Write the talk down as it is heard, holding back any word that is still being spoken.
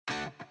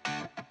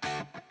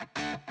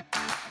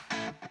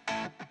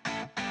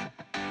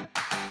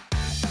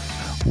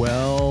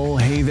Well,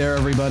 hey there,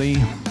 everybody.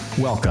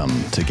 Welcome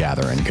to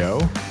Gather and Go,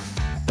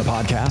 the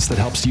podcast that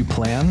helps you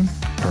plan,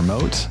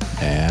 promote,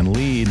 and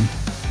lead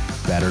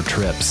better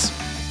trips.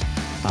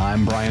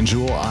 I'm Brian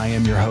Jewell. I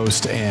am your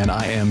host, and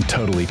I am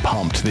totally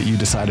pumped that you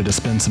decided to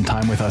spend some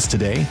time with us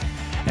today.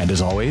 And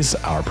as always,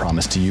 our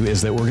promise to you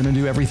is that we're going to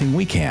do everything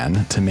we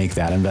can to make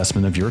that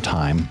investment of your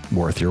time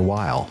worth your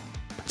while.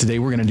 Today,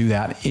 we're going to do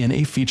that in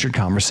a featured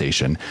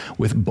conversation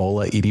with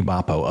Bola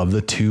Idibapo of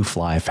the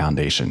TooFly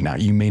Foundation. Now,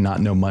 you may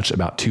not know much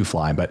about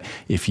TooFly, but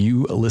if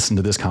you listen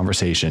to this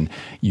conversation,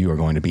 you are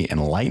going to be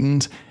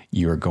enlightened,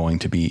 you are going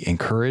to be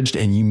encouraged,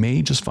 and you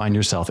may just find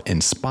yourself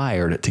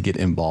inspired to get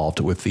involved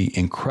with the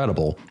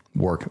incredible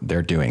work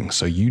they're doing.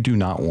 So you do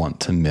not want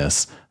to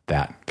miss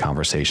that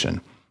conversation.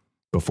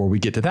 Before we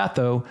get to that,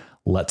 though,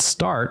 let's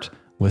start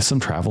with some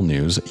travel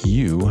news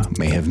you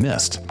may have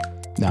missed.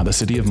 Now, the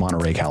city of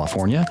Monterey,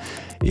 California,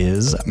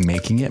 is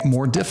making it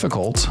more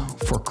difficult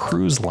for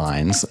cruise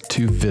lines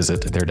to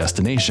visit their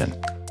destination.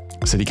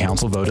 City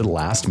Council voted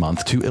last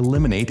month to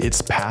eliminate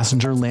its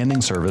passenger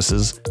landing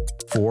services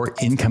for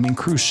incoming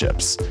cruise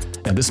ships.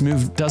 Now, this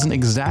move doesn't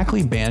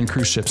exactly ban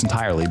cruise ships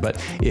entirely,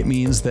 but it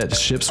means that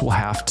ships will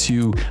have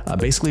to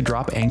basically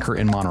drop anchor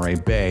in Monterey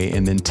Bay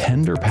and then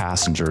tender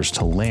passengers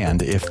to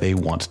land if they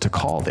want to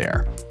call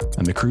there.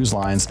 And the cruise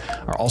lines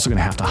are also going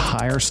to have to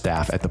hire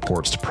staff at the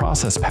ports to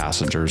process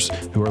passengers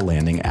who are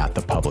landing at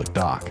the public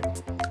dock.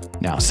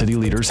 Now, city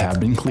leaders have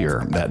been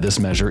clear that this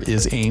measure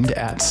is aimed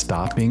at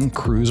stopping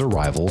cruise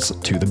arrivals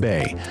to the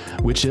Bay,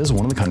 which is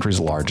one of the country's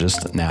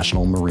largest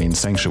national marine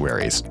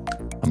sanctuaries.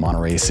 A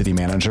Monterey city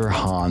manager,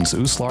 Hans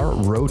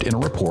Uslar, wrote in a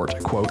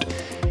report, quote,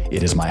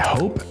 "It is my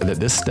hope that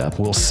this step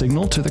will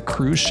signal to the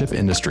cruise ship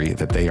industry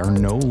that they are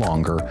no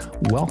longer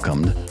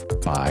welcomed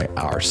by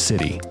our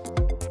city,"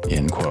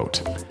 end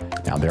quote.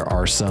 Now, there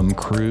are some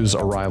cruise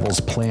arrivals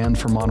planned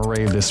for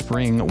Monterey this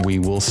spring. We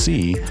will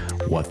see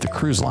what the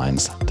cruise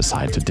lines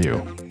decide to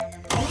do.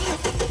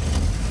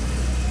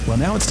 Well,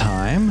 now it's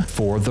time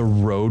for the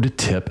road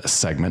tip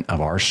segment of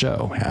our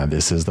show.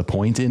 This is the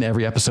point in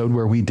every episode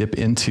where we dip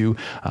into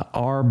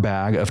our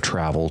bag of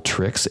travel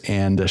tricks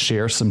and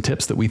share some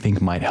tips that we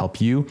think might help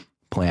you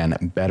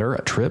plan better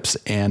trips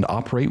and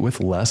operate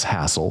with less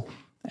hassle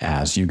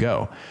as you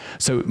go.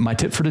 So my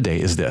tip for today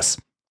is this.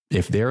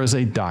 If there is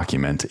a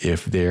document,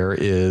 if there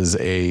is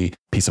a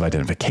piece of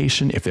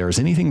identification, if there is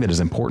anything that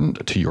is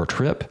important to your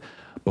trip,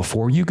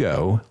 before you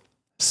go,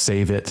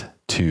 save it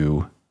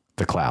to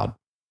the cloud.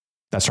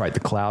 That's right. The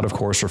cloud, of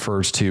course,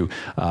 refers to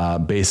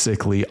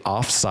basically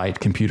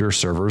off-site computer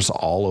servers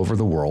all over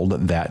the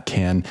world that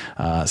can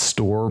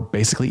store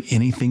basically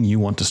anything you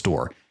want to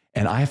store.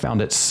 And I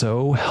found it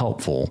so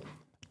helpful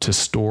to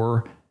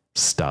store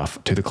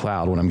stuff to the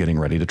cloud when I'm getting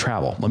ready to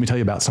travel. Let me tell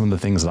you about some of the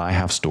things that I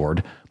have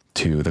stored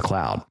to the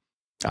cloud.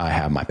 I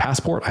have my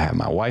passport, I have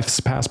my wife's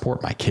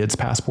passport, my kids'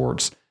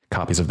 passports.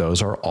 Copies of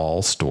those are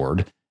all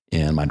stored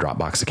in my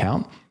Dropbox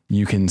account.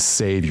 You can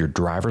save your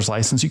driver's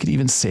license. You could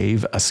even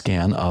save a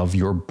scan of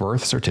your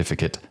birth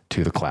certificate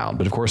to the cloud.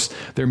 But of course,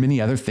 there are many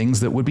other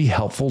things that would be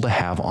helpful to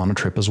have on a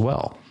trip as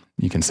well.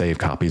 You can save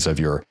copies of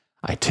your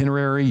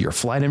itinerary, your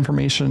flight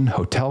information,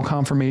 hotel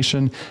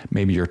confirmation,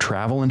 maybe your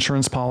travel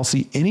insurance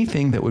policy,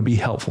 anything that would be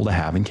helpful to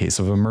have in case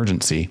of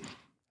emergency.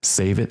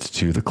 Save it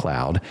to the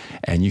cloud,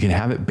 and you can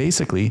have it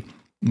basically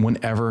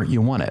whenever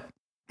you want it.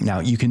 Now,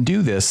 you can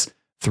do this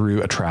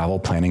through a travel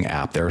planning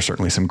app. There are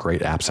certainly some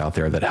great apps out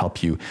there that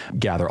help you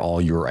gather all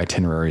your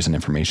itineraries and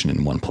information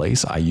in one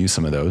place. I use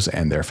some of those,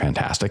 and they're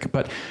fantastic.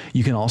 But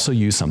you can also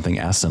use something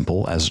as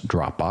simple as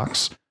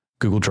Dropbox,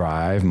 Google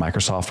Drive,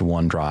 Microsoft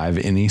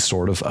OneDrive, any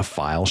sort of a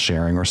file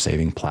sharing or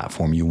saving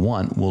platform you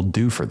want will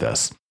do for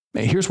this.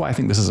 Here's why I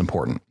think this is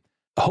important.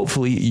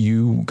 Hopefully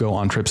you go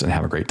on trips and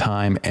have a great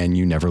time and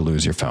you never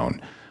lose your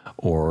phone,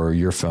 or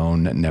your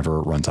phone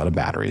never runs out of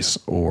batteries,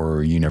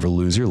 or you never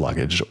lose your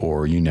luggage,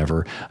 or you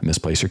never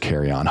misplace your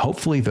carry-on.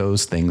 Hopefully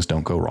those things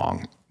don't go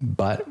wrong,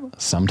 but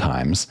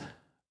sometimes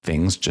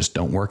things just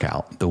don't work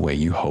out the way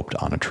you hoped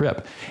on a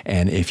trip.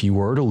 And if you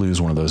were to lose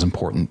one of those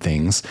important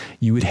things,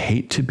 you would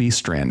hate to be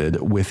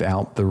stranded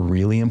without the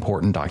really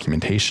important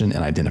documentation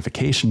and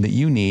identification that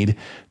you need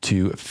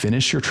to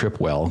finish your trip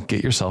well,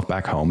 get yourself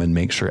back home, and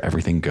make sure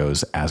everything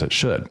goes as it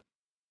should.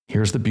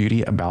 Here's the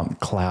beauty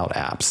about cloud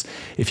apps.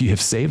 If you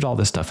have saved all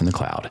this stuff in the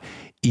cloud,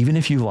 even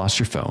if you lost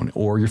your phone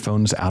or your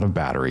phone's out of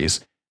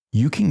batteries,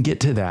 you can get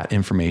to that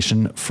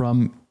information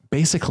from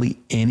basically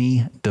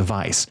any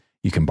device.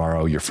 You can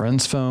borrow your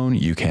friend's phone.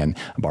 You can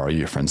borrow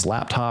your friend's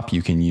laptop.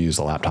 You can use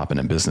a laptop in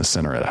a business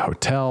center at a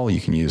hotel. You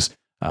can use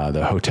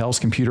the hotel's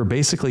computer.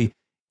 Basically,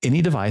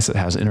 any device that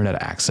has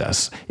internet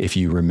access. If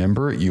you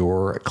remember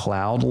your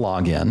cloud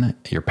login,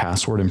 your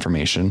password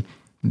information,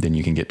 then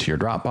you can get to your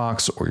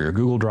Dropbox or your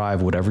Google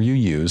Drive, whatever you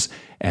use,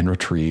 and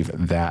retrieve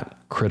that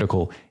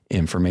critical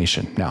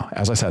information. Now,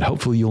 as I said,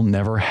 hopefully you'll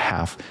never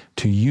have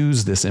to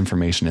use this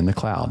information in the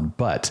cloud,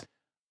 but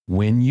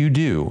when you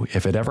do,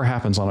 if it ever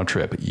happens on a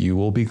trip, you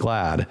will be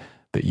glad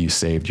that you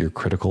saved your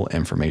critical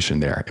information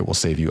there. It will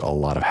save you a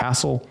lot of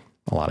hassle,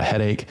 a lot of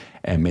headache,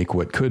 and make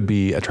what could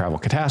be a travel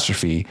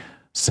catastrophe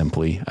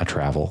simply a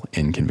travel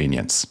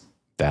inconvenience.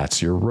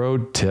 That's your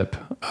road tip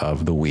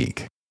of the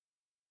week.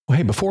 Well,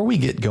 hey, before we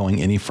get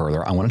going any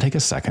further, I want to take a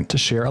second to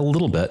share a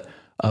little bit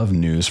of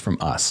news from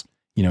us.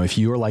 If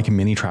you are like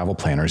many travel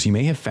planners, you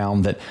may have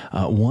found that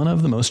one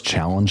of the most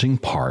challenging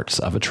parts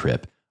of a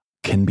trip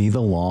can be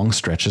the long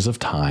stretches of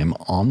time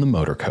on the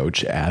motor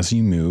coach as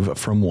you move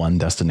from one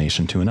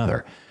destination to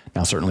another.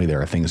 Now, certainly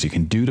there are things you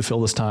can do to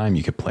fill this time.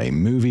 You could play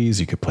movies,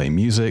 you could play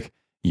music,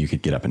 you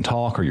could get up and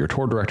talk, or your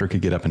tour director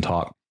could get up and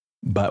talk.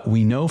 But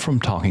we know from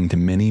talking to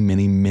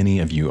many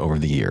of you over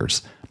the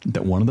years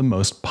that one of the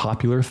most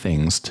popular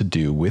things to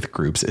do with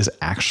groups is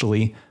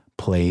actually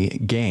play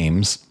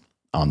games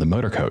on the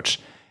motor coach.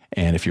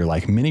 And if you're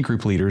like many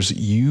group leaders,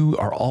 you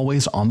are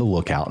always on the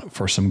lookout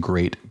for some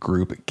great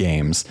group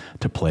games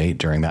to play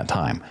during that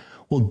time.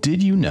 Well,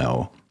 did you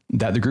know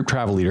that the group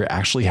travel leader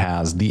actually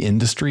has the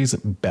industry's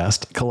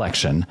best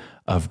collection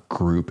of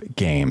group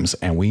games,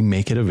 and we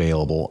make it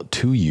available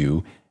to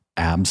you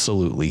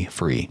absolutely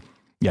free?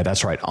 Yeah,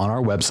 that's right. On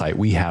our website,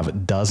 we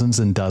have dozens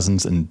and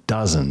dozens and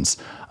dozens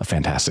of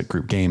fantastic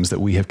group games that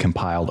we have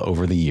compiled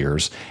over the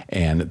years,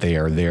 and they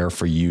are there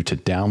for you to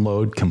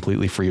download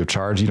completely free of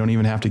charge. You don't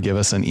even have to give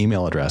us an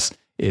email address.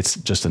 It's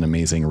just an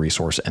amazing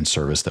resource and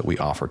service that we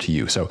offer to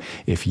you. So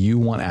if you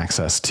want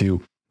access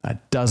to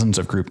dozens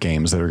of group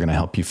games that are going to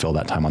help you fill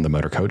that time on the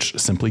motor coach,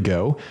 simply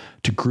go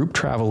to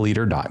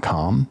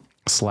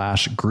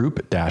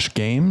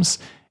grouptravelleader.com/group-games.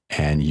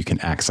 And you can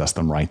access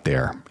them right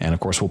there. And of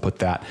course, we'll put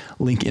that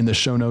link in the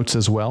show notes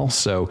as well,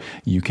 so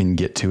you can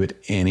get to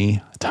it any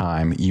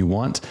time you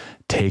want.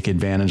 Take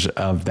advantage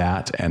of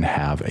that and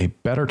have a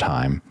better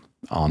time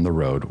on the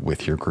road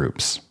with your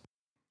groups.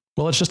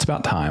 Well, it's just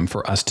about time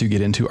for us to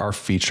get into our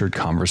featured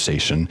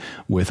conversation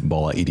with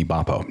Bola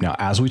Idibapo. Now,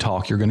 as we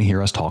talk, you're going to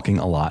hear us talking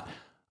a lot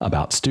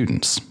about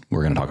students.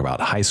 We're going to talk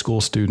about high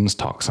school students,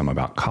 talk some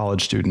about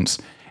college students.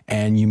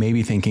 And you may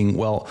be thinking,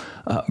 well,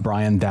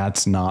 Brian,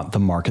 that's not the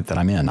market that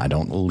I'm in. I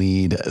don't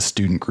lead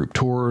student group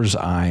tours.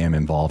 I am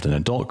involved in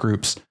adult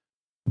groups.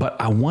 But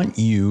I want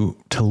you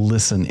to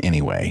listen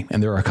anyway.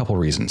 And there are a couple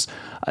of reasons.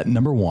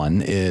 Number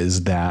one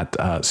is that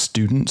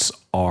students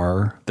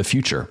are the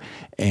future.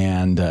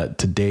 And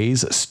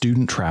today's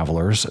student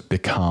travelers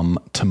become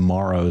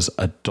tomorrow's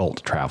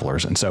adult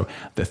travelers. And so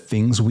the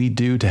things we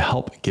do to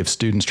help give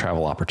students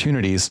travel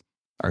opportunities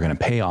are going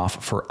to pay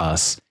off for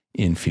us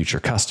in future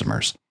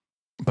customers.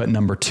 But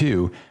number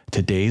two,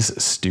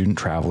 today's student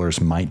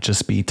travelers might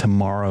just be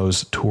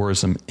tomorrow's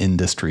tourism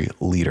industry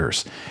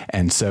leaders.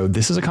 And so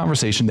this is a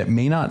conversation that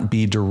may not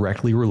be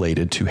directly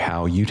related to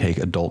how you take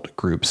adult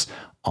groups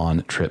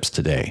on trips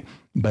today,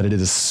 but it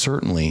is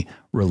certainly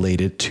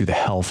related to the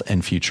health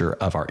and future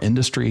of our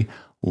industry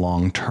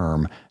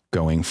long-term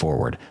going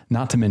forward.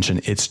 Not to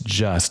mention, it's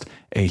just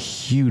a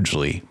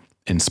hugely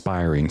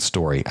inspiring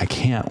story. I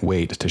can't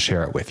wait to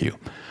share it with you.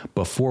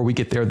 Before we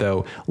get there,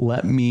 though,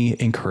 let me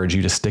encourage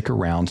you to stick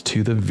around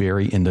to the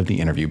very end of the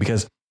interview,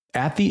 because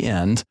at the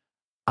end,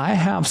 I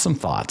have some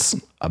thoughts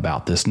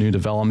about this new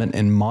development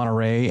in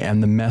Monterey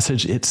and the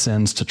message it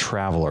sends to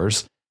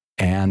travelers.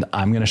 And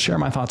I'm going to share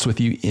my thoughts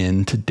with you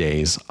in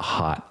today's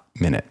Hot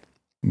Minute.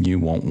 You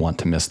won't want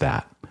to miss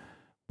that.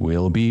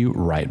 We'll be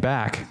right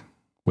back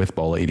with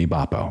Bola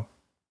Idibapo.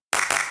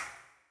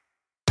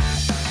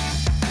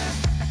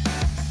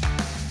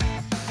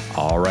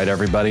 All right,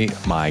 everybody.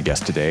 My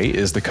guest today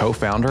is the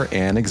co-founder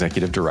and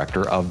executive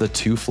director of the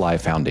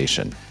TooFly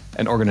Foundation,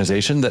 an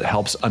organization that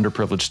helps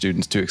underprivileged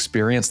students to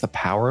experience the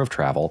power of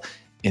travel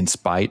in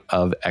spite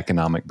of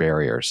economic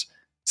barriers.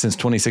 Since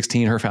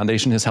 2016, her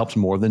foundation has helped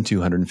more than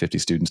 250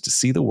 students to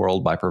see the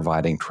world by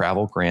providing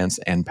travel grants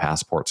and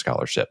passport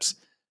scholarships.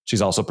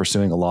 She's also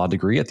pursuing a law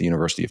degree at the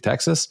University of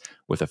Texas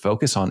with a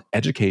focus on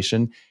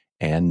education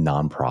and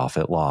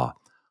nonprofit law.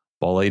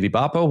 Bola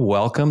Idibapo,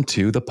 welcome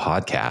to the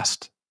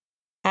podcast.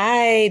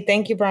 Hi,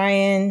 thank you,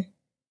 Brian.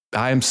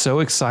 I am so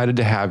excited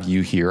to have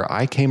you here.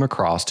 I came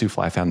across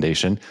TooFly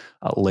Foundation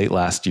late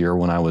last year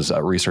when I was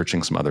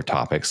researching some other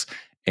topics,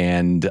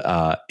 and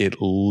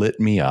it lit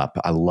me up.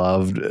 I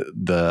loved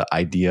the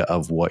idea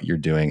of what you're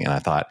doing, and I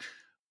thought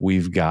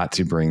we've got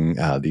to bring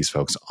these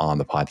folks on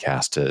the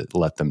podcast to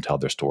let them tell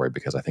their story,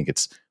 because I think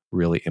it's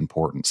really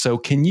important. So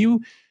can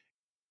you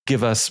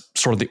give us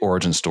sort of the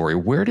origin story?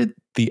 Where did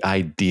the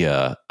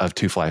idea of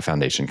TooFly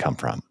Foundation come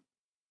from?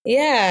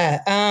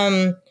 Yeah.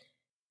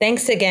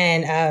 Thanks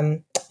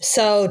again.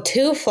 So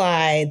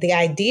TooFly, the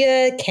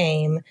idea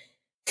came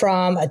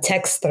from a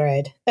text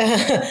thread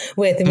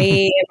with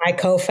me and my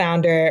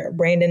co-founder,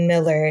 Brandon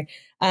Miller.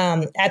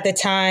 At the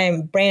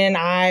time, Brandon and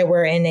I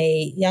were in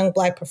a young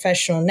Black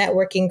professional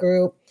networking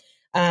group.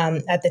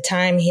 At the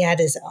time, he had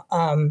his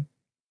own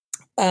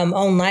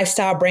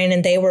lifestyle brand,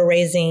 and they were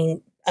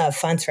raising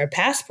funds for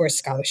passport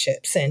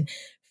scholarships. And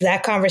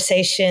that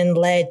conversation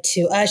led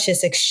to us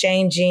just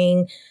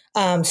exchanging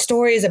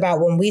stories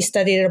about when we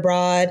studied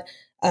abroad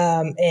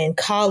in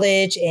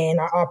college and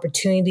our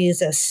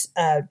opportunities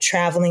of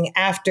traveling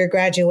after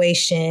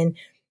graduation.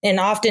 And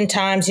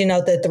oftentimes,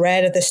 the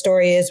thread of the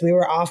story is we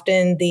were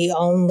often the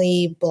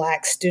only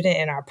Black student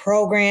in our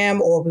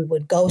program, or we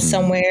would go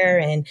somewhere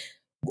and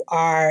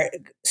our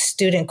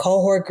student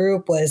cohort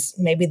group was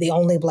maybe the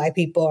only Black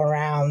people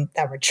around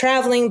that were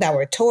traveling, that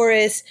were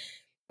tourists,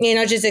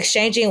 just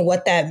exchanging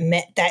what that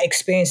meant, that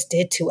experience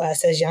did to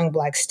us as young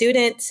Black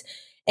students.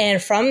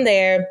 And from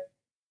there,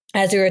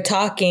 as we were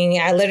talking,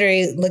 I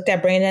literally looked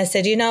at Brandon and I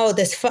said,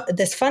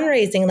 this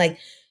fundraising, like,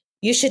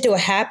 you should do a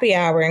happy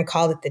hour and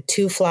call it the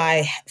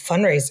TooFly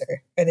fundraiser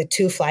or the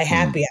TooFly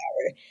happy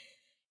hour.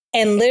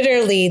 And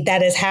literally,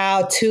 that is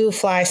how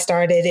TooFly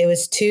started. It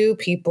was two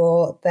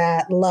people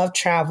that love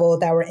travel,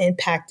 that were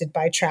impacted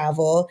by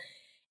travel.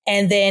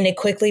 And then it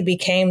quickly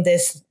became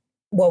this,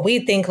 what we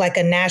think like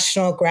a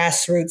national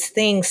grassroots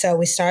thing. So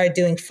we started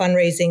doing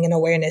fundraising and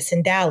awareness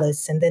in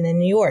Dallas, and then in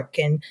New York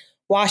and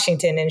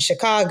Washington and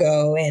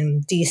Chicago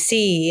and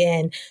DC.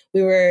 And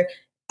we were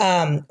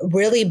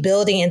really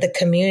building in the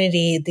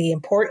community the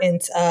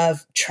importance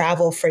of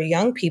travel for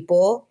young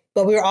people.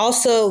 But we were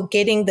also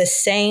getting the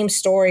same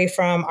story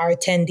from our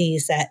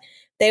attendees that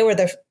they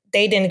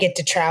didn't get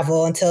to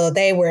travel until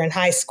they were in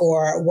high school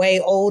or way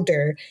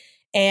older.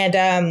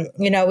 And,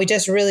 we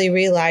just really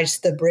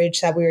realized the bridge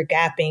that we were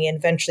gapping. And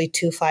eventually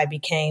TooFly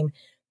became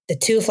the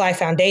TooFly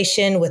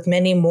Foundation, with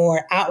many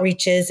more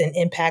outreaches and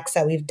impacts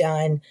that we've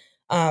done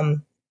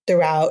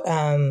throughout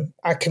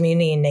our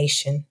community and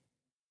nation.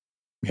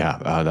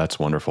 Yeah, that's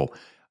wonderful.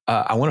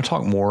 I want to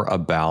talk more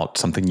about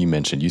something you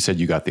mentioned. You said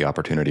you got the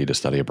opportunity to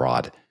study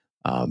abroad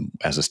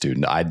as a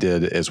student. I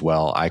did as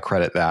well. I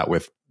credit that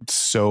with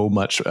so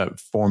much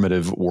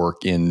formative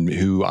work in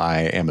who I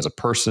am as a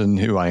person,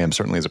 who I am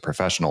certainly as a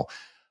professional.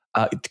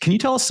 Can you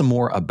tell us some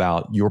more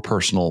about your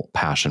personal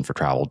passion for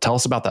travel? Tell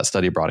us about that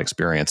study abroad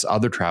experience,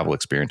 other travel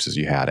experiences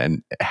you had,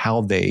 and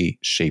how they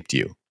shaped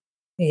you.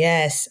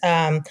 Yes.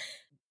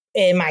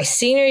 In my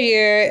senior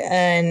year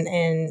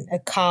in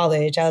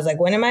college, I was like,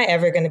 when am I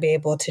ever going to be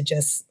able to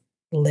just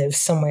live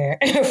somewhere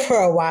for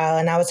a while?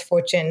 And I was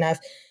fortunate enough,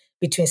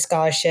 between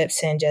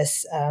scholarships and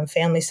just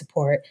family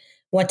support,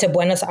 went to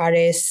Buenos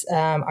Aires,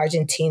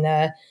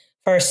 Argentina,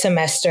 first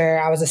semester.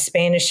 I was a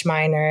Spanish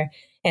minor.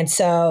 And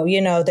so,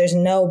 there's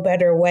no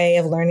better way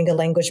of learning a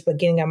language but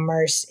getting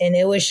immersed. And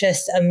it was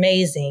just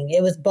amazing.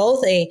 It was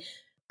both a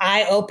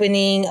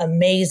eye-opening,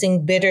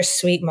 amazing,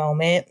 bittersweet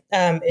moment.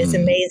 It's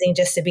amazing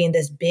just to be in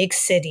this big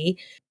city,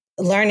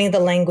 learning the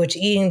language,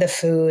 eating the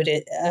food.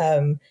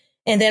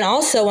 And then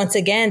also, once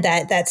again,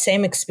 that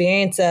same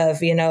experience of,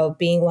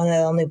 being one of the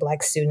only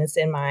Black students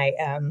in my,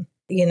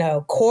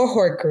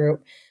 cohort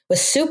group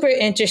was super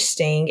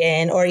interesting.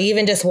 Or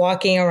even just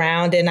walking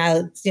around, and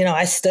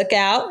I stuck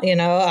out,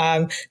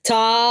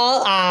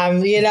 tall,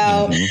 and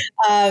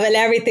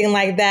everything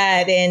like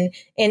that. And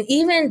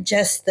even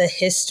just the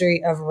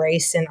history of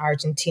race in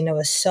Argentina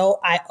was so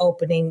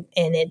eye-opening,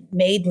 and it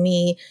made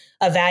me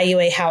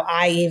evaluate how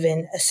I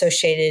even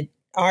associated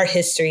our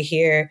history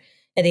here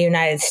in the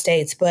United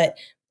States. But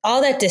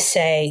all that to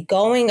say,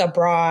 going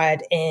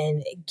abroad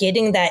and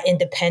getting that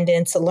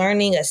independence,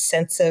 learning a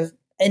sense of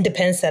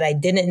independence that I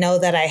didn't know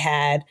that I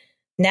had,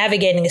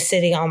 navigating a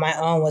city on my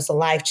own was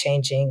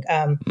life-changing.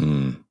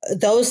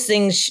 Those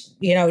things,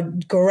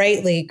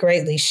 greatly,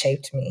 greatly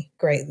shaped me,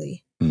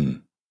 greatly.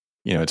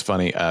 It's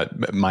funny.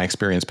 My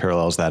experience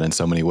parallels that in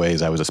so many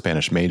ways. I was a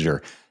Spanish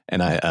major,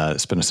 and I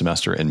spent a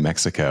semester in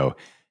Mexico.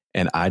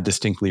 And I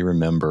distinctly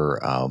remember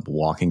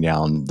walking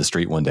down the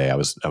street one day. I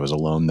was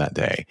alone that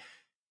day,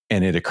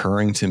 and it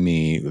occurring to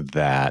me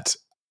that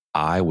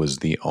I was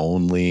the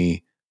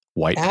only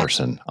white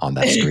person on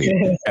that street.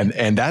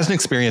 And that's an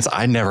experience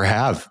I never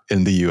have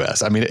in the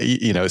US. I mean,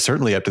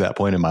 certainly up to that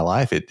point in my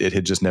life, it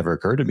had just never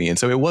occurred to me. And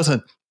so it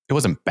wasn't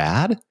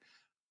bad,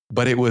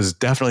 but it was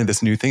definitely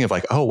this new thing of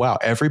like, oh, wow,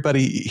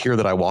 everybody here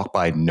that I walk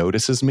by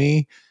notices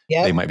me.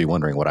 Yep. They might be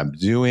wondering what I'm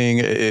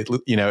doing.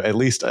 At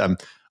least I'm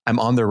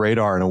on their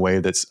radar in a way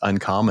that's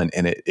uncommon.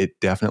 And it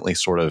definitely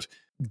sort of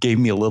gave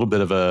me a little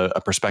bit of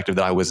a perspective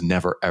that I was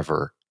never,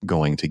 ever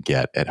going to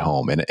get at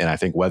home. And I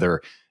think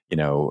whether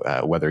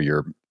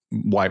you're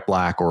white,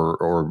 Black,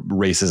 or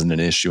race isn't an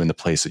issue in the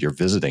place that you're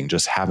visiting,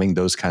 just having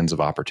those kinds of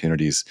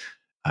opportunities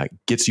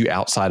gets you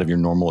outside of your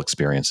normal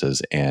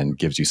experiences and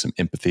gives you some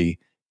empathy,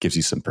 gives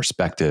you some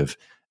perspective.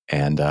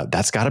 And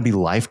that's got to be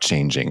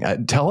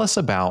life-changing. Tell us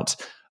about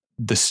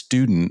the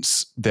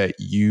students that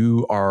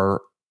you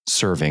are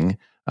serving,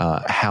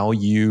 how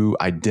you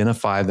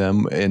identify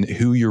them, and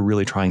who you're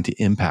really trying to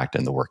impact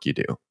in the work you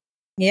do.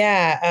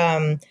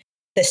 Yeah.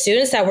 The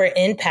students that we're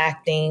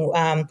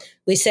impacting,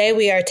 we say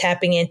we are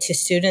tapping into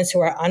students who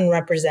are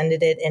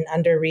unrepresented and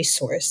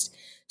under-resourced.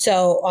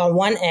 So on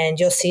one end,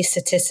 you'll see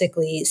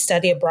statistically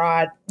study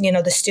abroad,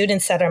 the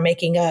students that are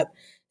making up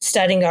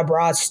studying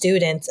abroad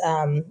students,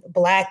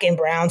 Black and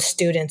brown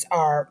students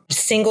are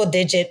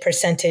single-digit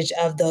percentage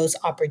of those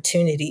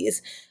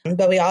opportunities.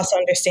 But we also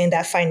understand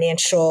that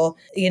financial,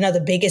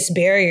 the biggest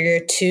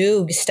barrier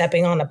to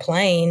stepping on a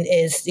plane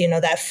is,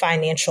 that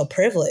financial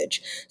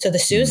privilege. So the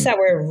students that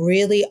we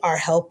really are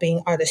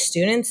helping are the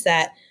students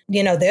that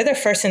they're the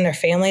first in their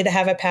family to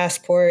have a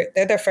passport.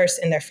 They're the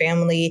first in their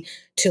family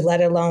to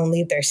let alone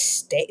leave their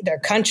state, their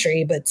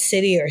country, but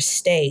city or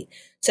state.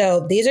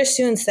 So these are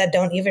students that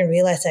don't even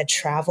realize that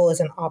travel is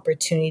an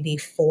opportunity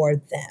for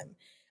them.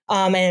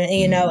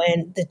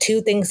 And the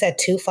two things that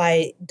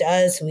TooFly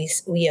does,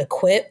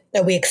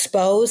 we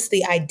expose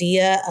the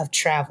idea of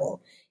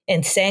travel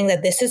and saying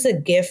that this is a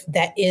gift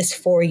that is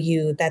for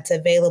you, that's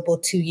available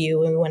to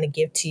you, and we want to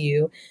give to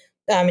you,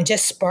 and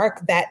just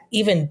spark that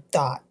even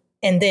thought.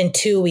 And then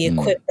two, we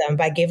equip them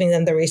by giving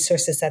them the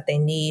resources that they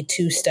need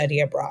to study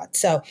abroad.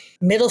 So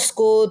middle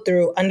school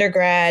through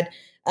undergrad,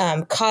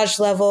 college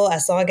level,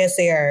 as long as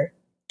they are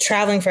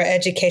traveling for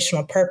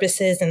educational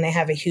purposes and they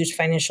have a huge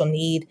financial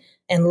need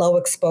and low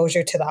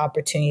exposure to the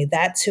opportunity,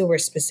 that's who we're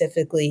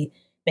specifically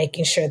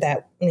making sure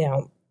that,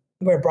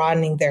 we're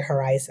broadening their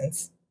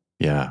horizons.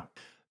 Yeah.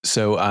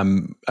 So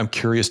I'm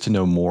curious to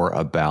know more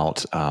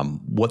about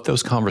what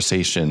those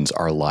conversations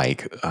are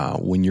like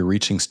when you're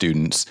reaching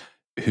students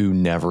who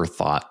never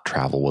thought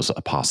travel was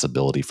a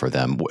possibility for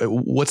them.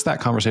 What's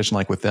that conversation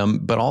like with them?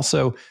 But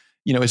also,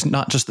 it's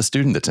not just the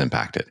student that's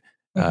impacted.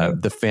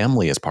 The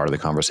family is part of the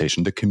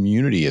conversation. The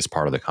community is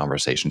part of the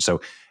conversation.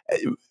 So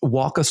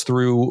walk us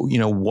through,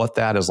 what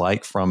that is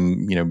like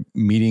from,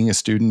 meeting a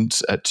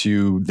student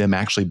to them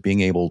actually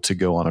being able to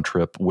go on a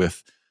trip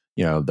with,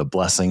 the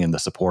blessing and the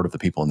support of the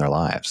people in their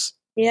lives.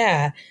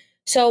 Yeah.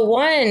 So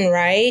one,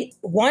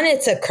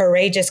 it's a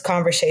courageous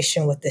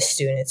conversation with the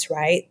students,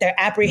 right? They're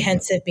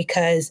apprehensive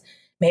because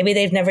maybe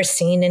they've never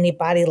seen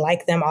anybody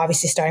like them,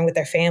 obviously starting with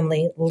their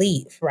family,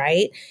 leave,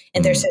 right?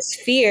 And there's this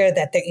fear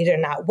that they're either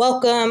not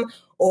welcome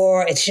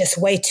or it's just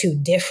way too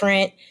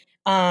different.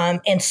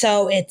 And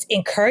so it's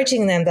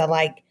encouraging them that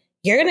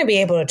you're going to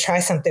be able to try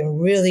something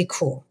really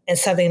cool and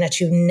something that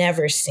you've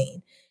never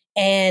seen.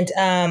 And,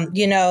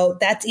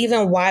 that's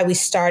even why we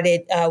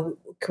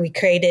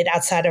created,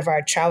 outside of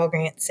our travel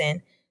grants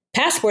and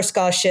passport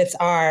scholarships,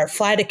 our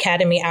Flight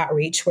Academy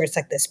outreach, where it's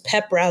like this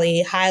pep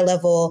rally, high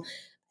level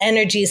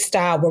energy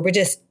style, where we're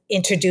just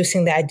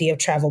introducing the idea of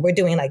travel. We're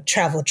doing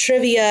travel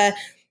trivia,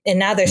 and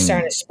now they're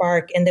starting to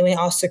spark. And then we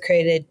also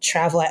created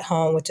Travel at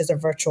Home, which is a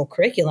virtual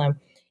curriculum.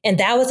 And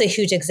that was a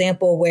huge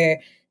example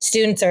where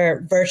students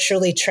are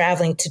virtually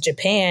traveling to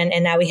Japan.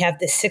 And now we have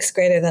this sixth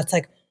grader that's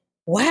like,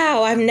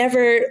 wow, I've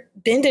never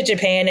been to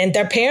Japan. And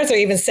their parents are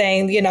even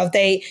saying,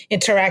 they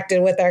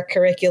interacted with our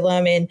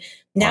curriculum. And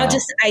now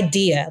just the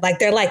idea,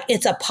 they're like,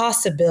 it's a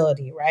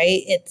possibility,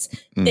 right? It's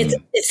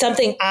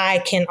something I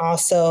can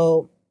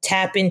also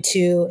tap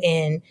into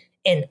and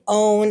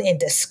own and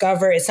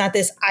discover. It's not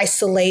this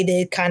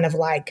isolated kind of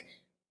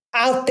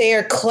out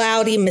there,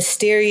 cloudy,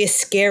 mysterious,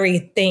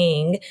 scary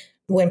thing.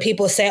 When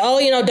people say, oh,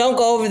 don't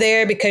go over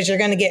there because you're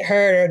going to get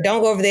hurt, or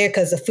don't go over there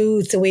because the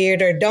food's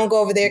weird, or don't go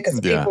over there because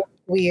the people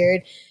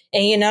weird.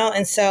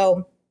 And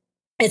so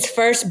it's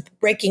first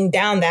breaking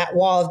down that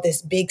wall of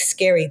this big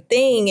scary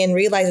thing and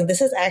realizing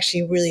this is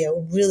actually really a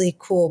really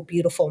cool,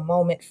 beautiful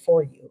moment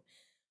for you.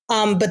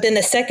 But then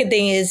the second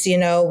thing is,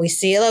 we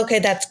see, okay,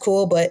 that's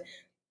cool, but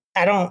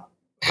how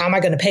am I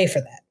going to pay for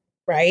that?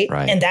 Right.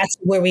 And that's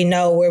where we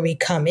know where we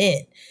come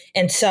in.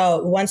 And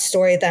so one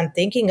story that I'm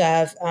thinking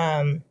of,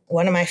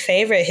 one of my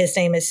favorite, his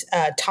name is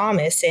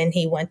Thomas, and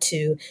he went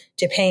to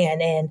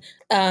Japan,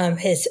 and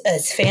his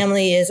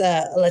family is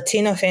a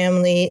Latino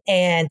family,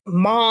 and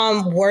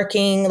mom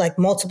working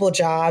multiple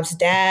jobs,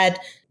 dad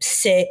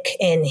sick,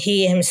 and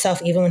he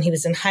himself, even when he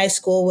was in high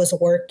school, was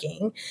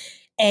working.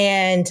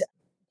 And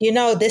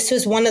this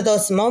was one of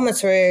those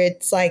moments where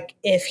it's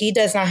if he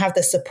does not have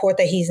the support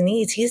that he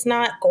needs, he's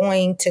not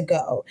going to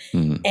go.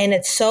 And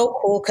it's so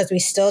cool because we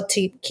still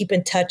keep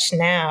in touch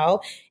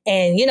now.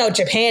 And,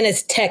 Japan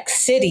is tech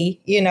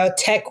city,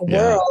 tech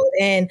world.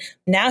 And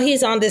now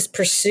he's on this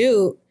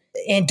pursuit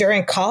and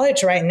during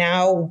college right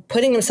now,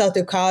 putting himself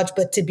through college,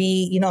 but to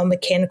be, a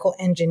mechanical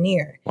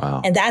engineer.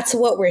 Wow. And that's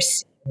what we're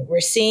seeing. We're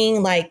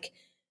seeing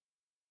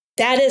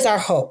that is our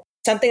hope.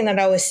 Something that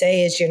I always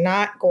say is you're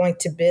not going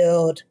to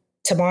build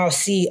tomorrow's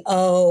CEO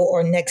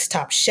or next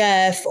top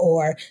chef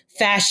or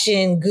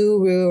fashion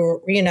guru,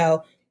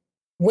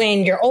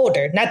 when you're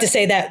older. Not to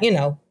say that,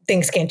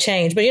 things can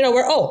change, but,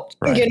 we're old,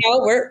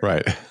 we're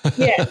right.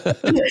 Yeah.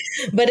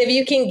 But if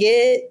you can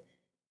get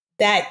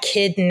that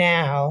kid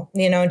now,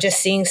 just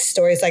seeing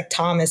stories like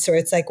Thomas, where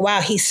it's wow,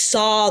 he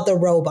saw the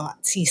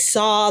robots, he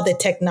saw the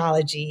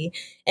technology,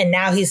 and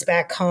now he's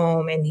back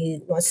home and he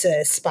wants to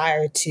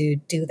aspire to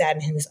do that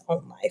in his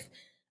own life.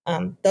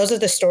 Those are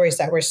the stories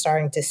that we're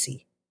starting to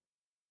see.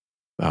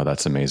 Wow,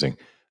 that's amazing.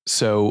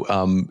 So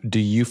do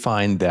you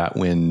find that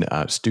when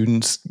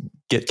students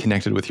get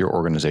connected with your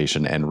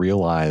organization and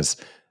realize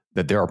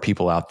that there are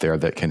people out there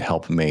that can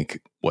help make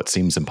what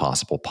seems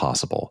impossible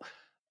possible,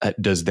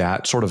 does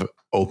that sort of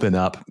open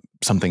up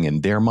something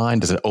in their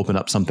mind? Does it open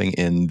up something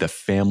in the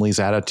family's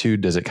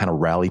attitude? Does it kind of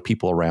rally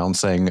people around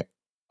saying,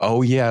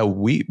 oh yeah,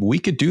 we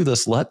could do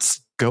this.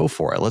 Let's go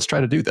for it. Let's try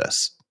to do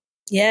this.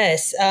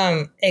 Yes,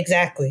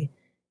 exactly.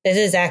 That's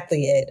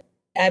exactly it.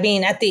 I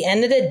mean, at the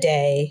end of the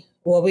day,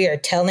 what we are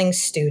telling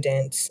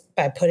students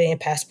by putting a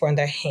passport in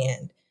their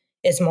hand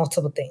is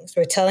multiple things.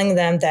 We're telling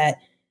them that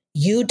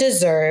you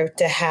deserve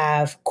to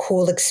have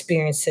cool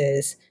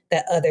experiences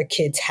that other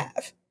kids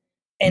have.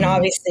 And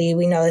obviously,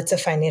 we know it's a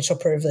financial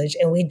privilege,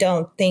 and we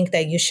don't think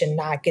that you should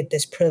not get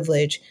this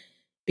privilege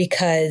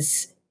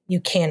because you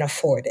can't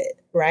afford it,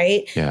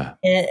 right? Yeah.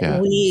 And Yeah.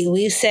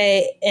 we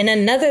say, and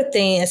another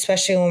thing,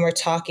 especially when we're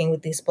talking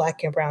with these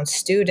Black and brown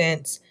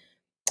students,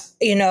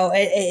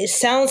 it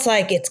sounds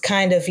like it's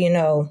kind of,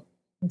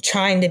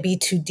 trying to be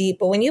too deep.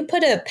 But when you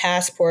put a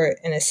passport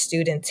in a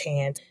student's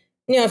hand,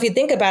 if you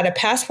think about it, a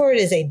passport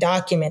is a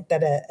document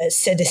that a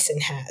citizen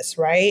has,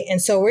 right?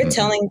 And so we're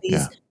telling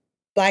these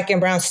Black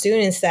and brown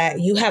students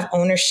that you have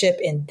ownership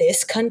in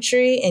this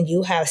country and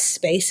you have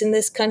space in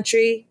this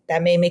country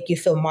that may make you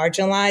feel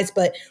marginalized,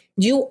 but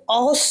you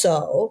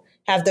also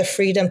have the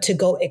freedom to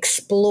go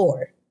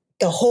explore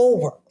the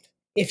whole world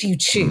if you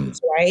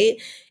choose,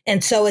 right?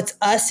 And so it's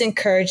us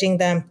encouraging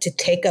them to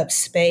take up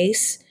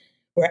space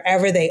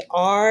wherever they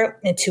are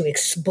and to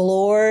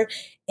explore,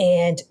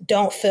 and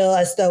don't feel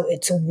as though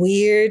it's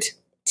weird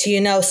to,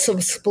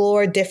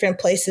 explore different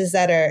places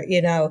that are,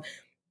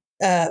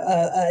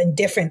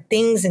 different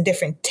things and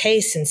different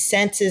tastes and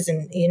senses,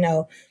 and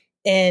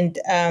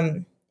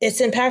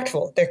it's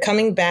impactful. They're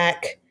coming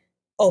back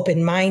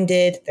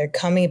open-minded. They're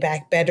coming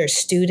back better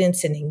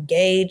students and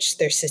engaged.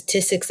 There's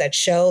statistics that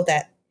show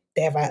that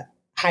they have a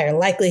higher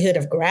likelihood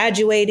of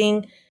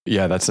graduating.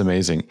 Yeah, that's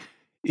amazing.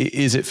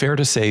 Is it fair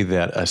to say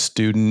that a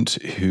student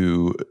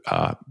who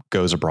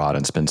goes abroad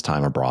and spends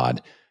time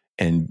abroad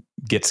and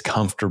gets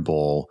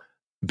comfortable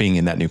being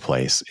in that new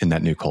place, in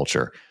that new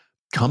culture,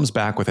 comes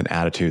back with an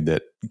attitude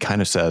that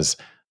kind of says,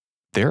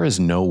 there is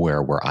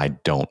nowhere where I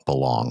don't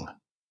belong?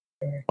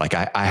 Like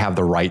I have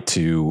the right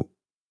to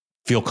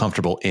feel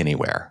comfortable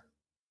anywhere.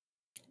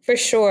 For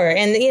sure.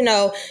 And,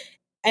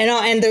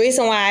 and the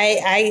reason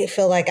why I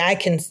feel like I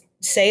can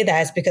say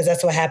that is because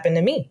that's what happened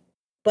to me.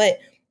 But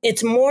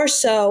it's more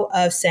so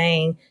of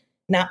saying,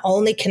 not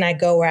only can I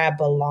go where I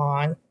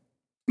belong,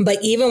 but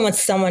even when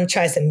someone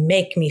tries to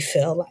make me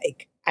feel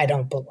like I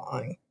don't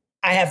belong,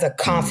 I have the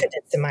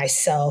confidence in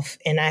myself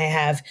and I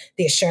have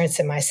the assurance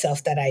in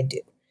myself that I do.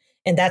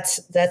 And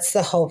that's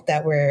the hope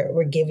that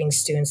we're giving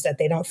students, that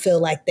they don't feel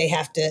like they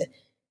have to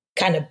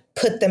kind of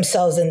put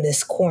themselves in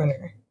this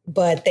corner,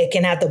 but they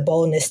can have the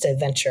boldness to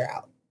venture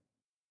out.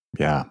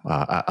 Yeah,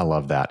 I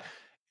love that.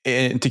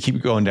 And to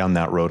keep going down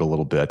that road a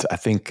little bit, I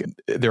think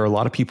there are a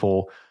lot of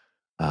people,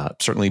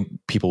 certainly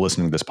people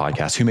listening to this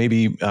podcast, who may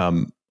be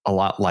a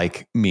lot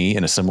like me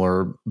in a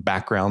similar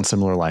background,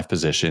 similar life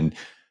position,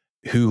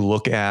 who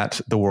look at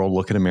the world,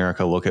 look at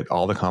America, look at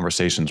all the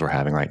conversations we're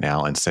having right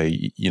now and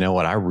say, you know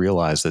what, I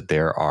realize that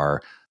there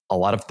are a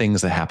lot of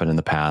things that happened in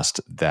the past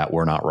that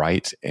were not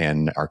right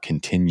and are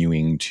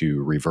continuing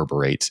to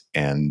reverberate,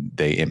 and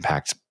they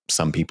impact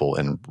some people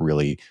in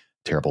really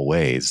terrible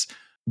ways.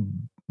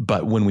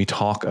 But when we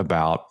talk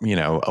about,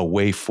 a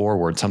way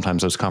forward,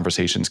 sometimes those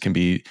conversations can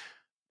be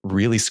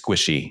really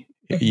squishy.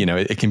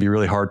 It can be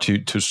really hard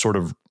to sort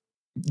of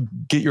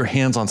get your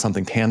hands on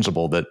something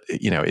tangible that,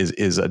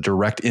 is a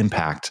direct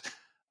impact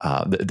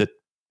that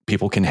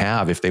people can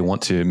have if they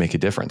want to make a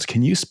difference.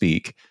 Can you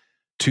speak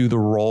to the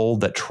role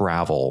that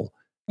travel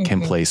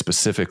can play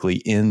specifically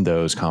in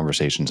those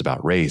conversations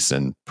about race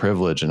and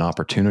privilege and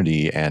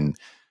opportunity and,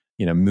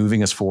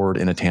 moving us forward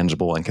in a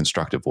tangible and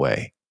constructive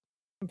way?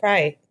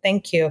 Right.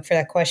 Thank you for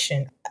that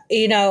question.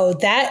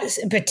 That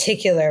in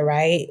particular,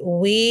 right?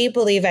 We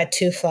believe at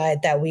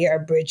TooFly that we are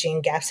bridging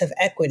gaps of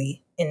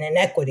equity and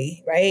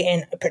inequity, right?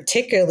 And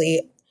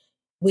particularly,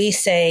 we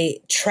say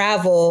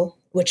travel,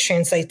 which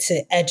translates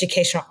to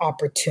educational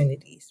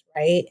opportunities,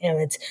 right? And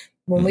it's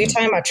when we're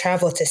talking about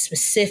travel, it's a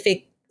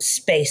specific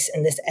space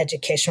in this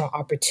educational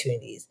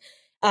opportunities.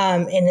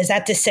 And is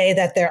that to say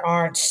that there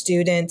aren't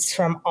students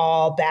from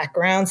all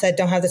backgrounds that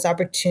don't have this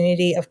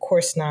opportunity? Of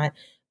course not.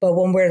 But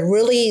when we're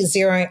really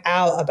zeroing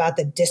out about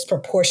the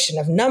disproportion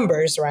of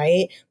numbers,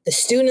 right? The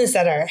students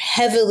that are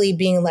heavily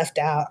being left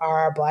out are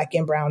our Black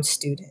and brown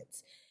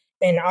students.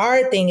 And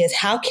our thing is,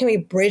 how can we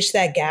bridge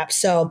that gap?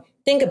 So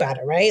think about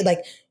it, right? Like,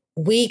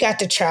 we got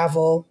to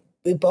travel,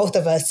 both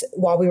of us,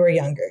 while we were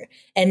younger.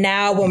 And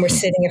now when we're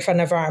sitting in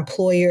front of our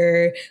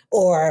employer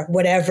or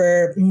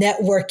whatever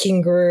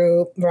networking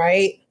group,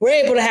 right?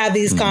 We're able to have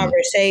these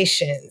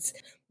conversations.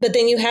 But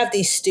then you have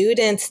these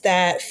students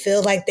that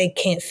feel like they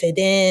can't fit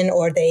in,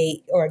 or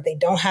they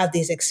don't have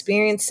these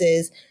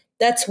experiences.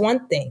 That's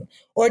one thing.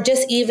 Or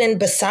just even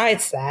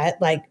besides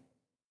that, like,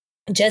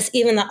 just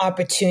even the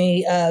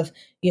opportunity of,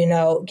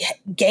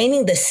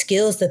 gaining the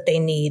skills that they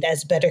need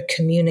as better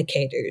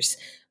communicators,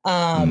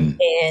 and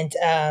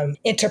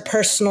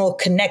interpersonal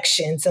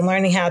connections, and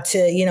learning how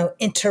to,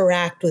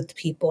 interact with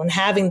people and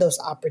having those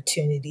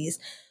opportunities.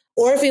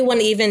 Or if we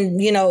want to even,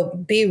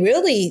 be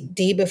really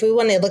deep, if we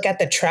want to look at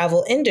the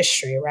travel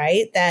industry,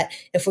 right? That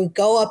if we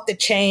go up the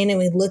chain and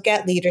we look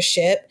at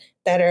leadership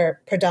that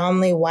are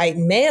predominantly white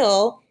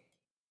male,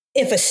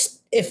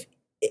 if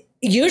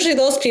usually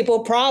those people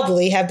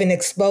probably have been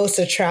exposed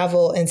to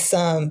travel in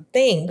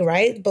something,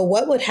 right? But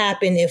what would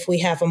happen if we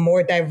have a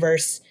more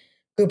diverse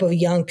group of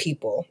young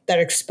people that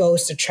are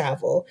exposed to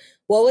travel,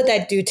 what would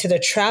that do to the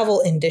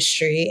travel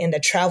industry and the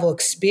travel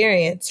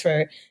experience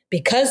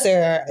because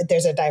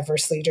there's a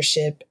diverse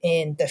leadership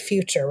in the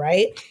future,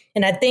 right?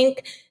 And I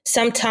think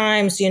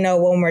sometimes,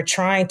 when we're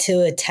trying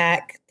to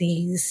attack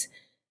these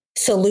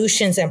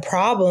solutions and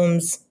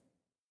problems,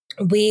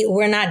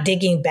 we're not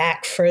digging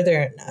back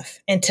further enough.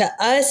 And to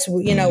us,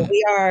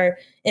 we are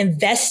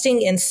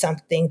investing in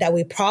something that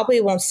we probably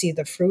won't see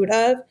the fruit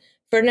of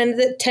for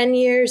another 10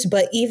 years.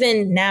 But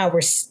even now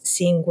we're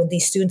seeing when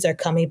these students are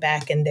coming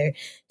back and they're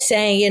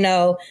saying,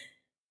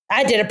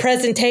 I did a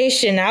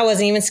presentation. I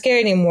wasn't even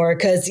scared anymore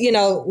because,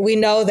 we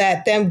know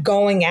that them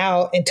going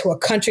out into a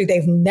country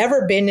they've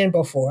never been in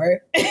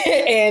before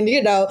and,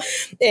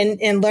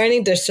 and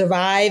learning to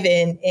survive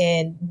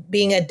and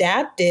being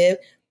adaptive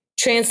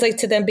translate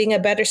to them being a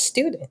better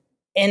student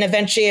and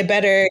eventually a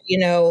better,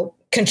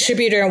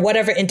 contributor in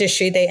whatever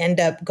industry they end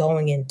up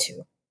going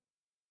into.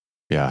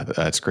 Yeah,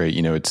 that's great.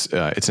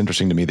 It's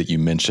interesting to me that you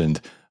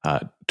mentioned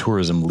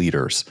tourism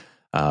leaders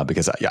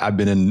because I've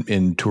been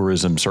in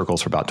tourism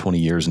circles for about 20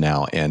 years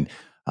now, and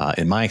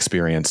in my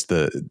experience,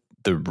 the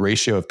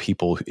ratio of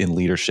people in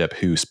leadership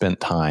who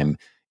spent time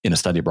in a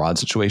study abroad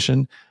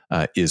situation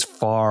is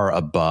far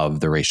above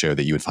the ratio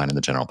that you would find in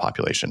the general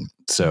population.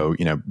 So,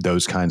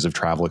 those kinds of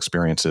travel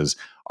experiences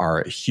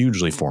are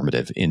hugely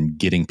formative in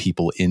getting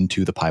people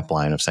into the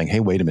pipeline of saying, hey,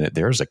 wait a minute,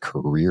 there's a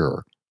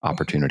career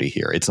opportunity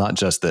here. It's not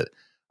just that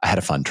I had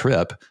a fun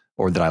trip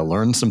or that I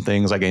learned some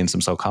things, I gained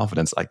some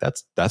self-confidence. Like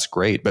that's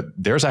great. But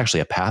there's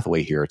actually a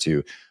pathway here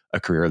to a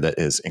career that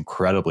is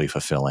incredibly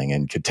fulfilling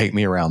and could take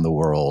me around the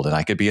world. And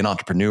I could be an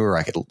entrepreneur.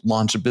 I could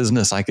launch a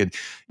business. I could,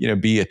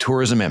 be a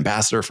tourism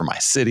ambassador for my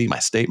city, my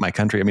state, my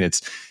country. I mean,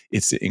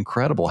 it's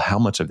incredible how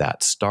much of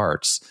that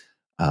starts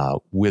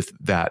with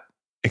that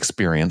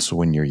experience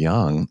when you're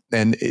young.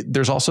 And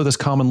there's also this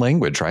common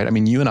language, right? I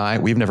mean, you and I,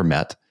 we've never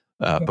met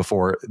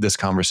before this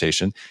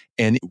conversation.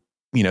 And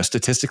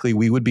statistically,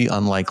 we would be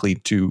unlikely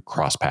to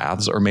cross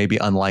paths or maybe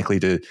unlikely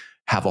to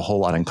have a whole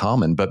lot in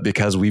common. But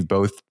because we've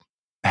both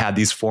had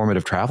these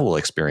formative travel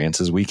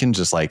experiences, we can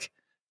just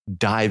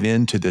dive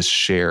into this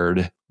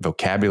shared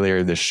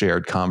vocabulary, this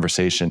shared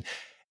conversation.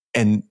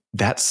 And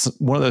that's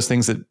one of those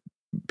things that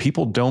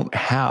people don't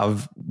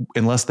have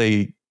unless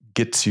they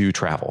get to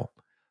travel.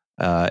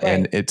 Right.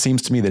 And it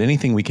seems to me that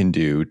anything we can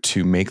do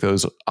to make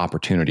those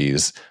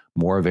opportunities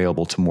more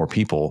available to more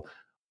people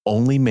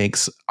only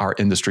makes our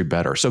industry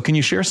better. So can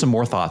you share some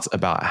more thoughts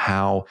about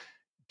how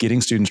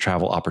getting students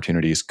travel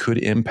opportunities could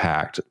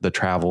impact the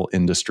travel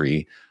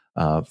industry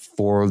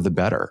for the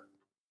better?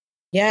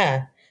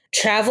 Yeah.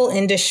 Travel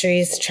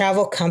industries,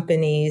 travel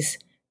companies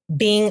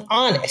being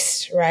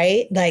honest,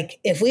 right? Like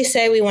if we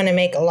say we want to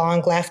make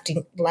long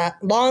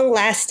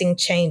lasting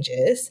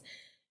changes,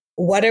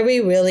 what are we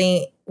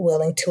really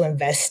willing to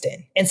invest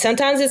in? And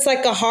sometimes it's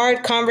like a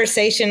hard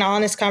conversation,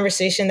 honest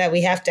conversation that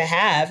we have to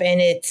have.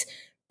 And it's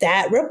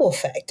that ripple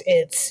effect.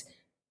 It's,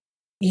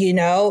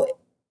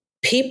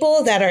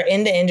 people that are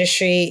in the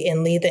industry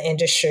and lead the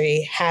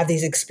industry have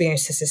these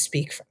experiences to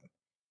speak from.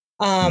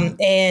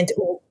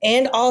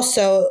 And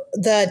also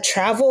the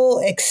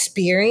travel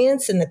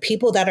experience and the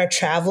people that are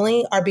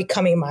traveling are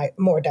becoming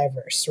more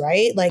diverse,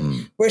 right? Like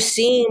we're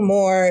seeing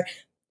more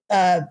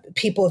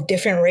people of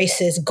different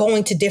races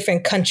going to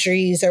different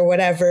countries or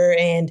whatever.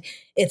 And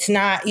it's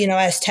not,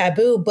 as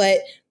taboo,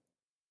 but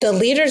the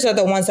leaders are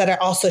the ones that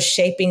are also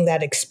shaping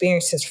that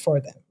experiences for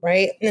them,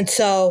 right? And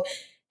so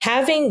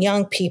having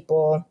young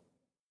people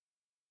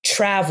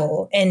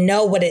travel and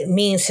know what it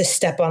means to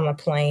step on a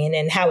plane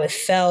and how it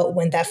felt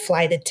when that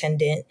flight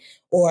attendant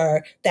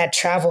or that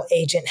travel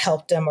agent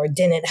helped them or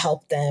didn't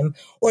help them,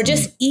 or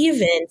just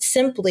even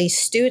simply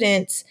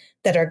students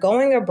that are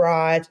going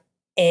abroad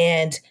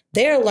and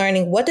they're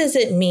learning what does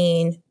it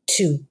mean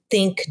to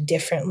think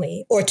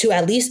differently or to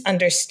at least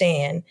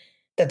understand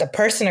that the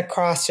person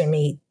across from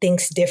me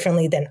thinks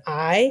differently than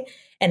I,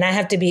 and I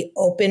have to be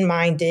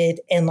open-minded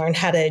and learn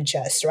how to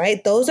adjust,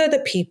 right? Those are the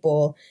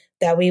people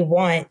that we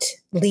want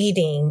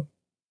leading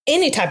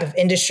any type of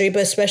industry,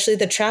 but especially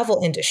the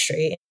travel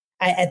industry.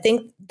 I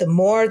think the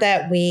more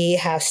that we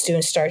have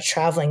students start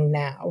traveling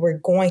now, we're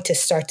going to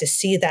start to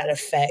see that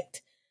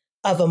effect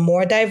of a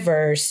more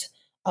diverse,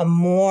 a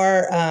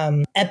more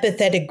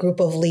empathetic group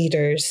of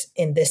leaders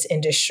in this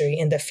industry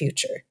in the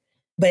future.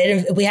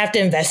 But we have to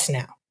invest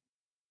now.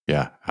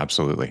 Yeah,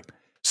 absolutely.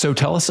 So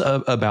tell us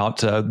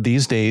about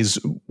these days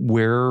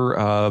where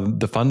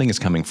the funding is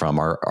coming from.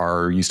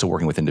 Are you still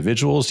working with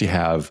individuals? Do you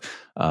have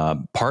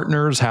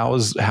partners? How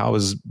is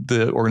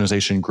the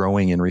organization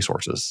growing in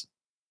resources?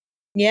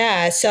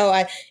 Yeah, so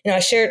I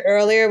shared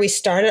earlier, we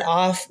started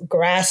off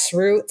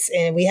grassroots,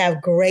 and we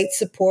have great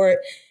support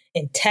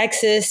in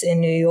Texas, in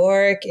New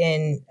York,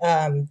 in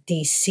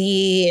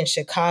DC, in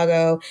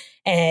Chicago,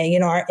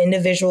 and our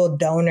individual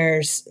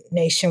donors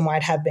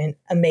nationwide have been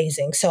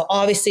amazing. So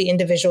obviously,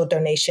 individual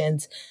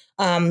donations.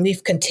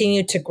 We've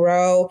continued to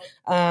grow.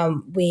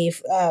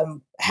 We've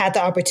had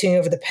the opportunity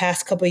over the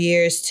past couple of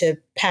years to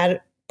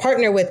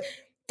partner with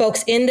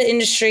folks in the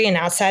industry and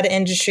outside the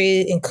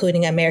industry,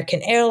 including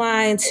American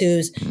Airlines,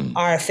 who's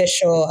our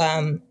official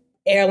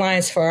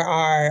airlines for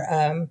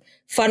our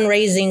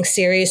fundraising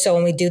series. So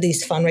when we do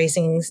these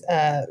fundraising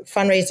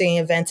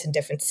events in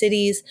different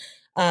cities,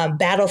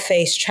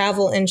 Battleface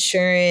Travel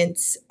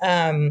Insurance,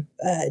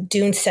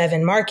 Dune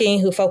 7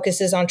 Marketing, who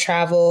focuses on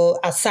travel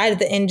outside of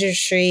the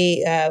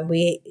industry.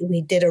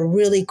 We did a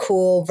really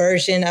cool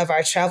version of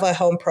our Travel at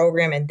Home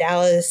program in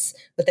Dallas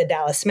with the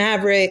Dallas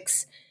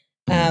Mavericks.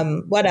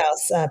 What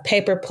else?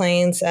 Paper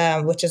Planes,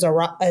 which is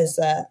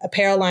a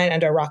apparel line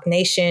under Rock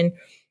Nation.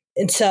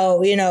 And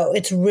so,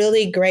 it's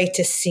really great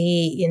to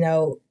see,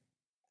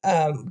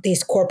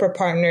 these corporate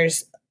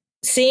partners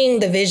seeing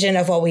the vision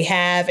of what we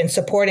have and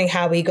supporting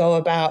how we go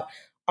about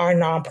our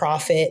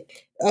nonprofit.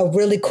 A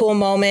really cool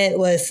moment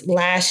was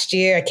last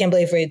year. I can't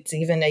believe it's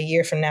even a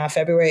year from now,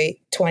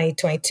 February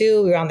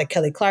 2022. We were on the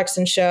Kelly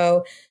Clarkson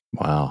show.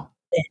 Wow.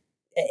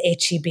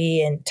 HEB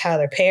and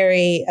Tyler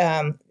Perry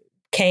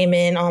came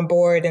in on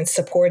board and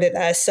supported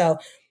us. So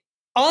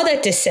all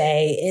that to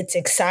say, it's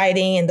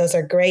exciting and those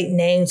are great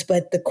names.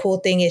 But the cool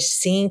thing is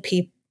seeing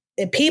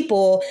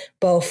people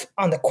both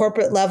on the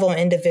corporate level and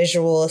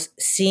individuals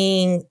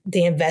seeing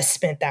the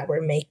investment that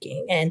we're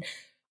making. And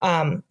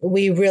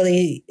we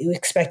really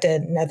expect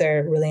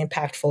another really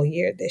impactful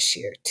year this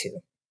year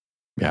too.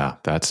 Yeah,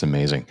 that's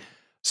amazing.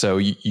 So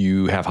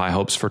you have high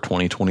hopes for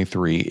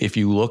 2023. If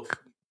you look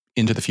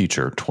into the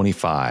future,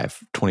 25,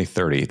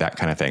 2030, that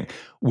kind of thing,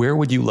 where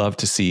would you love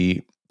to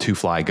see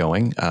TooFly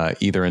going,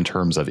 either in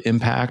terms of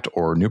impact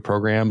or new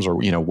programs, or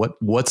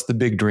what's the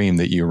big dream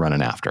that you're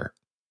running after?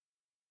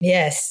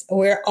 Yes,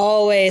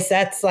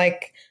 that's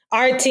like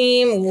our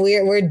team.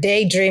 We're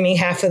daydreaming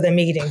half of the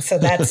meeting. So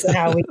that's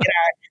how we get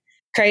our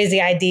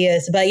crazy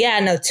ideas. But yeah,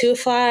 no,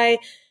 TooFly,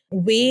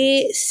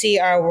 we see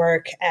our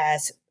work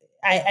as,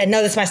 I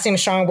know this might seem a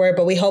strong word,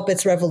 but we hope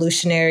it's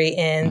revolutionary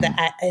in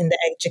the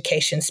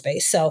education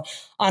space. So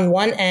on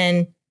one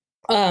end,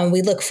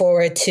 we look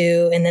forward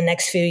to, in the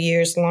next few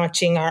years,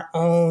 launching our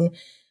own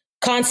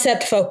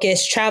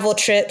concept-focused travel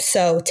trips.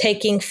 So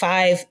taking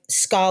 5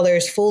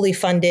 scholars fully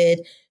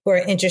funded who are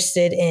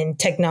interested in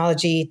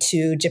technology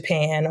to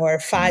Japan, or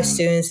 5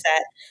 students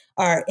that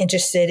are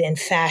interested in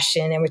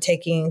fashion, and we're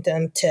taking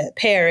them to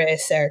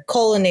Paris or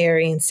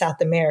culinary in South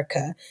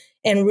America,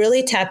 and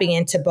really tapping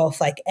into both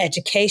like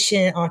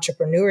education,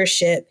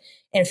 entrepreneurship,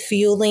 and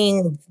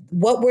fueling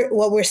what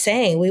we're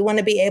saying. We want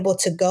to be able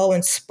to go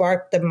and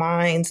spark the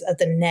minds of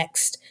the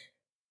next,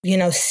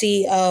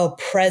 CEO,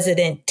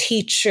 president,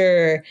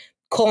 teacher,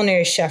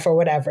 culinary chef, or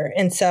whatever.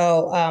 And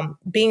so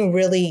being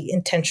really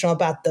intentional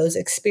about those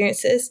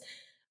experiences,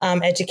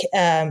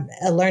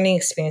 learning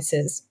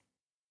experiences.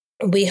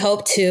 We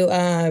hope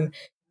to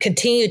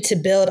continue to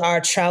build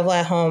our travel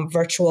at home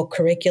virtual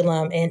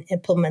curriculum and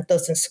implement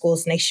those in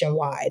schools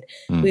nationwide.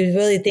 We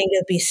really think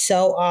it'd be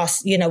so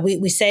awesome.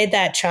 We say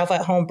that travel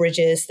at home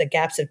bridges the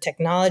gaps of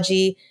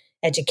technology,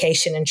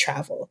 education, and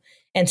travel.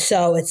 And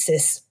so it's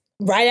this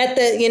right at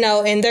the,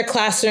 in their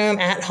classroom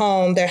at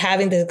home, they're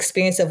having the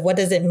experience of what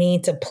does it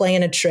mean to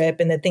plan a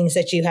trip and the things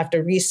that you have to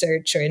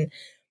research, and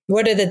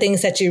what are the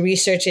things that you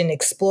research and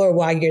explore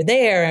while you're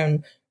there,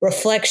 and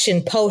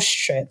reflection post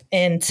trip.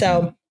 And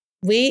so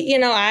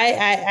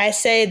I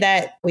say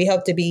that we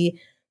hope to be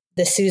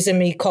the Susan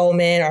B.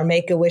 Komen or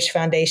Make-A-Wish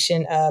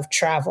Foundation of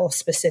travel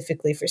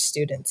specifically for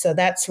students. So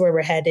that's where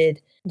we're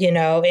headed, and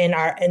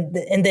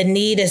the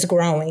need is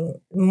growing.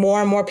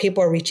 More and more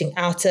people are reaching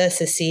out to us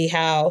to see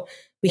how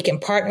we can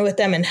partner with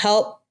them and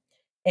help.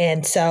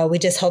 And so we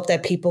just hope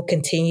that people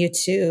continue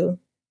to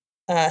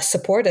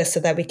support us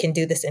so that we can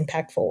do this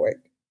impactful work.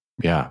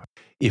 Yeah.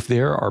 If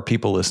there are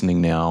people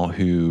listening now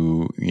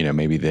who,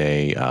 maybe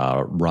they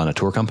run a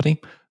tour company,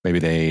 maybe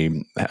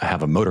they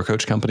have a motor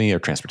coach company or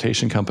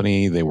transportation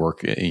company, they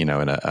work, in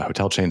a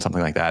hotel chain,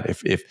 something like that.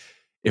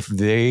 If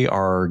they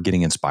are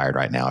getting inspired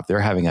right now, if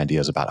they're having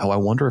ideas about, I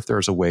wonder if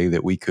there's a way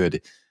that we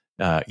could,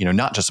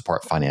 not just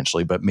support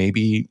financially, but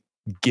maybe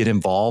get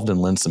involved and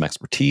lend some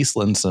expertise,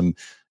 lend some,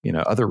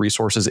 other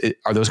resources.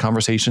 Are those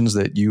conversations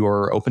that you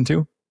are open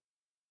to?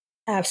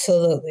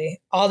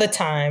 Absolutely. All the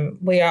time.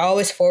 We are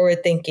always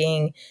forward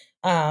thinking.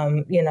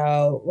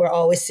 We're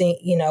always seeing,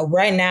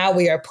 right now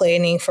we are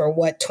planning for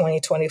what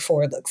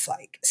 2024 looks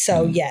like.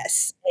 So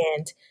yes.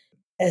 And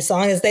as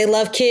long as they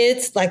love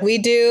kids like we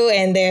do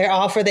and they're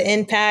all for the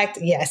impact,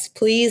 yes,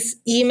 please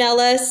email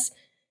us,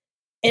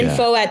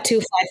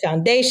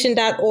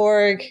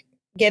 info@tooflyfoundation.org.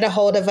 Get a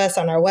hold of us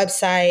on our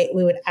website.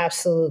 We would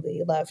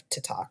absolutely love to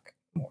talk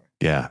more.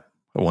 Yeah.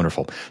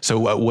 Wonderful.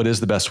 So what is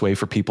the best way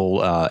for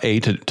people,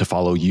 to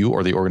follow you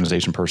or the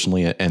organization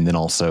personally, and then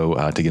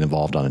also to get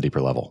involved on a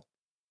deeper level?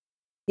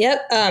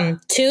 Yep.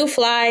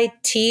 TooFly,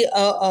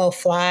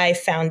 TooFly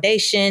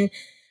Foundation.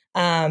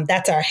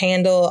 That's our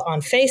handle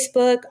on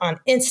Facebook, on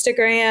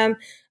Instagram.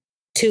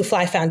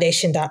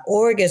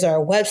 TooFlyFoundation.org is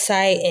our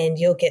website, and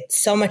you'll get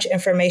so much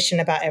information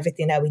about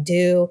everything that we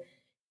do.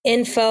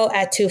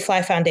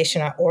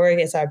 info@TooFlyFoundation.org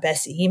is our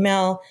best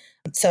email.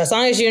 So as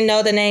long as you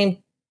know the name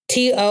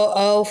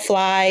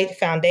TooFly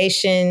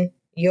Foundation,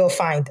 you'll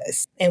find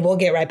us and we'll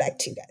get right back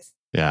to you guys.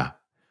 Yeah.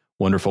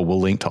 Wonderful. We'll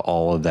link to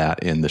all of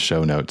that in the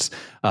show notes.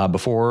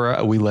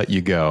 Before we let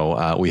you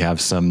go, we have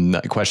some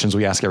questions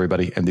we ask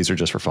everybody, and these are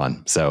just for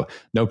fun. So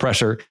no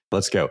pressure.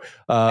 Let's go.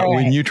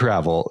 When you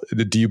travel,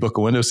 do you book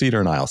a window seat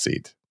or an aisle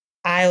seat?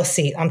 Aisle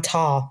seat. I'm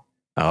tall.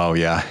 Oh,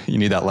 yeah. You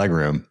need that leg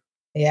room.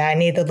 Yeah, I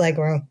need the leg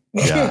room.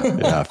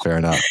 Yeah, fair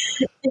enough.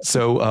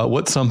 So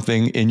what's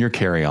something in your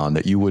carry-on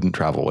that you wouldn't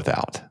travel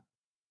without?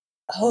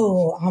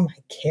 Oh, on my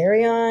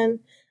carry-on?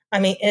 I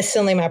mean,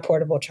 instantly my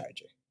portable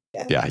charger.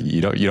 Yeah,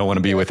 you don't want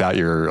to be without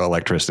your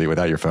electricity,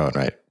 without your phone,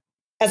 right?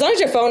 As long as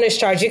your phone is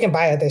charged, you can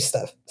buy other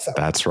stuff. So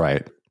that's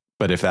right.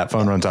 But if that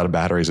phone runs out of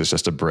batteries, it's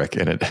just a brick,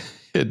 and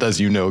it does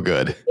you no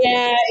good.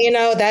 Yeah,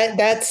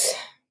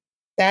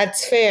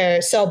 that's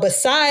fair. So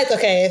besides,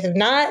 okay,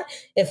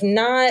 if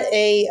not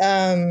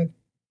a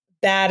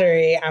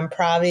battery, I'm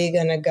probably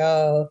gonna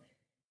go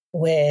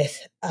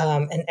with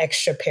an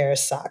extra pair of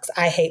socks.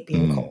 I hate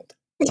being cold.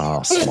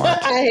 Oh,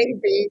 smart. I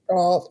hate being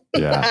cold.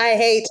 Yeah. I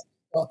hate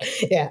cold.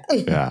 Yeah.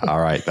 Yeah. All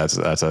right. That's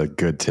a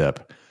good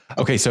tip.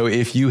 Okay. So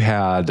if you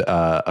had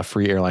a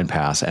free airline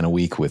pass and a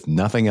week with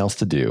nothing else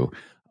to do,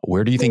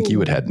 where do you think you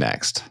would head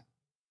next?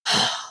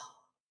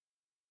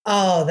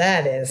 Oh,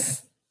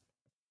 that's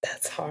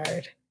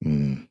hard.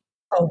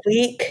 A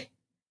week,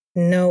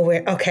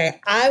 nowhere. Okay.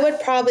 I would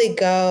probably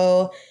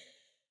go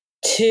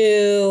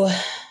to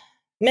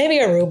maybe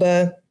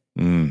Aruba.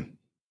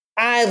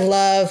 I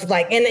love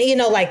like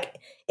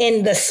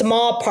in the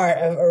small part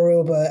of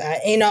Aruba,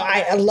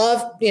 I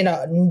love,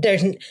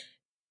 there's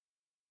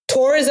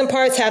tourism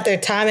parts have their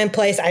time and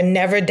place. I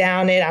never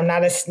down it. I'm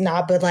not a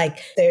snob, but like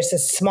there's a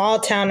small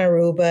town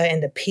Aruba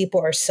and the people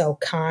are so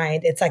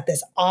kind. It's like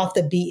this off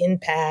the beaten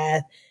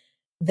path.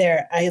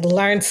 I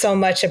learned so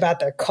much about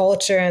their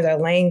culture and their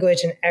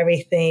language and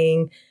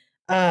everything.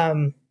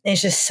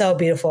 It's just so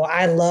beautiful.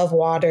 I love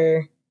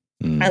water.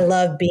 I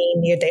love being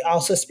near. They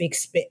also speak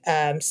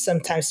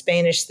sometimes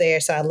Spanish there.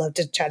 So I love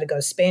to try to go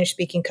to Spanish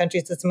speaking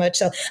countries as much.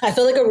 So I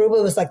feel like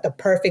Aruba was like the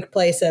perfect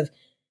place of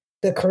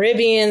the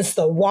Caribbeans,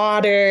 the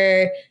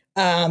water,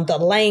 the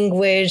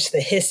language,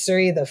 the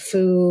history, the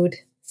food.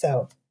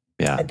 So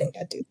yeah, I think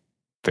I do.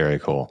 Very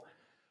cool.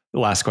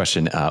 Last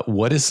question.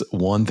 What is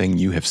one thing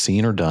you have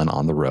seen or done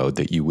on the road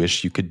that you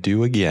wish you could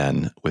do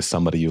again with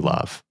somebody you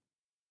love?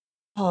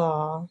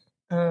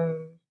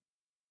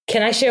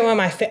 Can I share one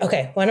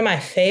of my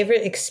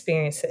favorite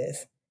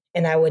experiences,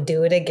 and I would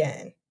do it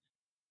again.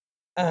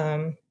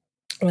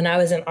 When I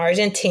was in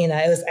Argentina,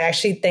 it was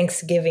actually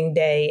Thanksgiving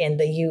Day in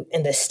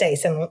the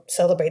States, and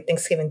celebrate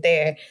Thanksgiving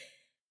there.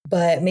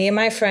 But me and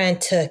my friend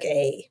took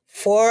a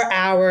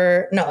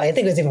 4-hour, no, I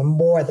think it was even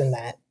more than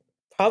that,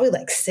 probably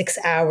like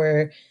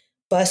 6-hour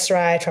bus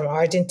ride from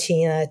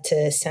Argentina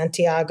to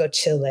Santiago,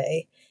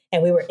 Chile.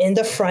 And we were in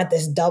the front,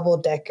 this double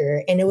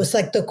decker, and it was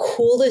like the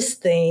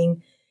coolest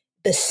thing.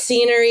 The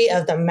scenery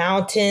of the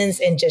mountains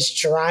and just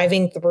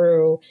driving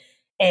through.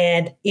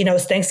 And,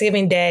 it's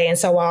Thanksgiving Day. And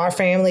so while our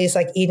family is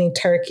like eating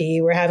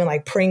turkey, we're having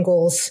like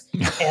Pringles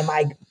and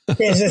like,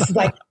 there's this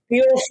like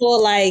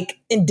beautiful, like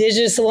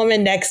indigenous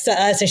woman next to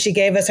us. And she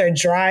gave us her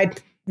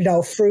dried,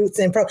 fruits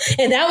and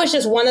that was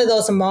just one of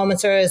those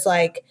moments where it's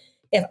like,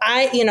 if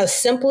I,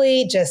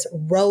 simply just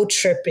road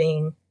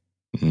tripping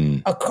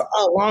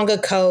along a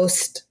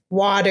coast,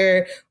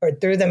 water, or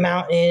through the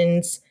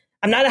mountains.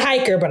 I'm not a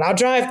hiker, but I'll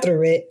drive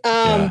through it.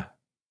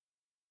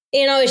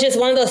 It's just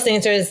one of those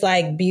things where it's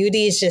like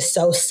beauty is just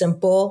so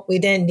simple. We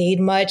didn't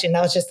need much, and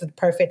that was just the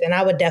perfect. And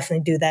I would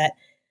definitely do that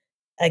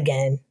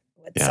again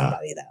with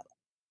somebody that.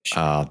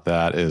 Sure.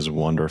 That is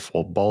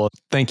wonderful, Bola.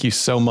 Thank you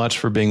so much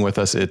for being with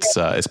us.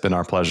 It's been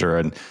our pleasure,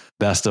 and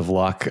best of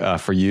luck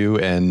for you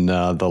and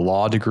the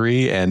law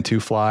degree and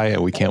TooFly.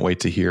 And we can't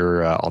wait to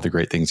hear all the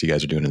great things you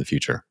guys are doing in the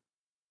future.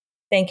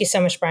 Thank you so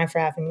much, Brian, for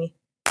having me.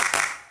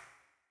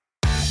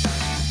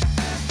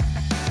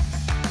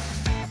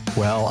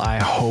 Well, I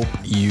hope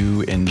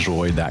you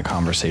enjoyed that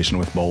conversation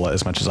with Bola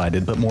as much as I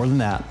did. But more than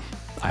that,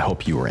 I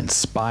hope you were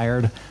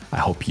inspired. I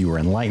hope you were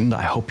enlightened.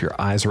 I hope your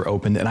eyes were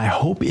opened. And I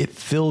hope it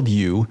filled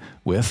you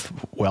with,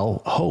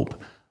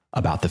 hope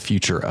about the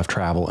future of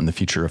travel and the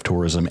future of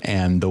tourism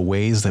and the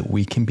ways that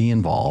we can be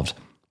involved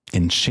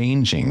in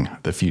changing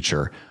the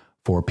future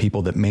for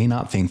people that may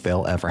not think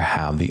they'll ever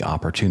have the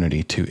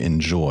opportunity to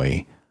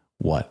enjoy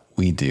what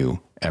we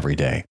do every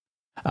day.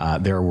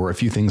 There were a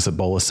few things that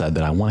Bola said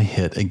that I want to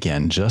hit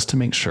again, just to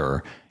make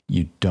sure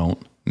you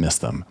don't miss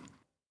them.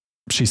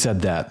 She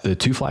said that the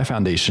TooFly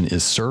Foundation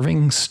is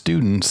serving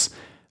students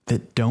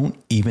that don't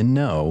even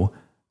know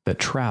that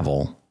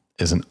travel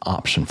is an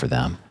option for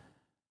them.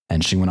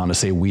 And she went on to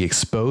say, we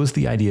expose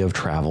the idea of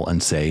travel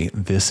and say,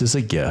 this is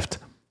a gift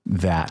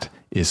that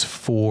is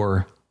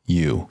for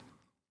you.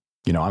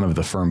 I'm of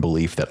the firm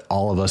belief that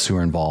all of us who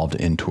are involved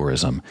in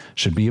tourism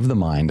should be of the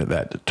mind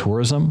that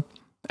tourism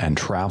and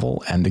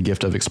travel and the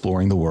gift of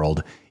exploring the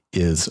world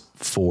is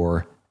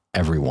for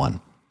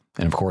everyone.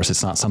 And of course,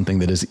 it's not something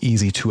that is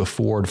easy to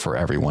afford for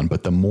everyone,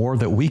 but the more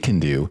that we can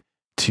do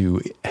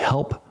to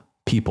help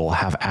people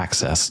have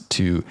access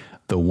to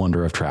the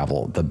wonder of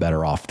travel, the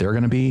better off they're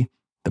going to be,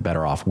 the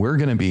better off we're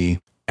going to be,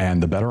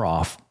 and the better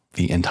off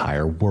the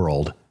entire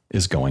world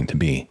is going to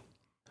be.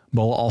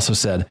 Bola also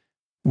said,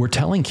 we're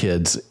telling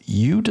kids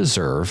you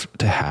deserve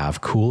to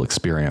have cool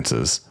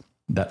experiences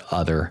that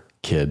other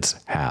kids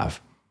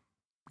have.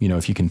 You know,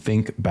 if you can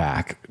think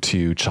back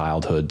to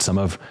childhood, some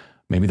of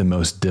maybe the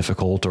most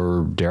difficult,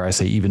 or dare I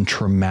say even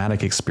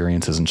traumatic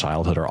experiences in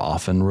childhood are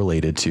often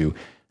related to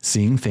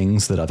seeing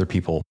things that other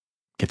people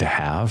get to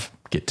have,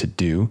 get to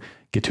do,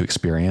 get to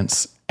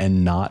experience,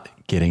 and not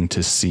getting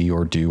to see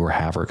or do or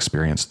have or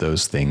experience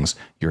those things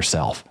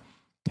yourself.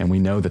 And we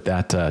know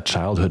that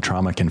childhood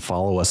trauma can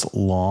follow us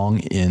long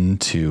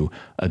into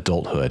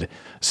adulthood.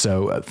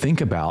 So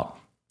think about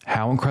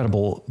how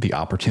incredible the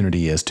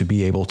opportunity is to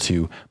be able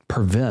to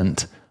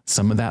prevent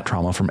some of that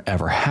trauma from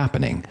ever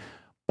happening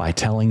by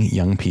telling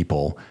young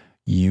people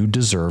you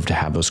deserve to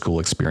have those cool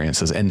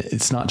experiences. And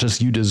it's not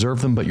just you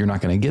deserve them, but you're not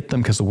going to get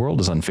them because the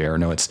world is unfair.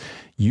 No, it's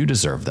you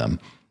deserve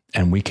them.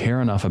 And we care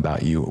enough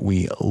about you.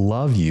 We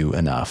love you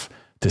enough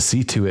to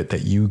see to it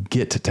that you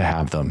get to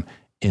have them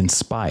in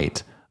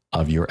spite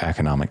of your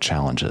economic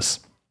challenges.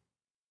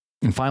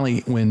 And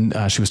finally, when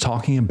she was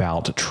talking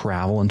about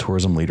travel and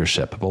tourism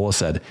leadership, Bola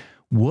said,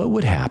 what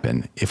would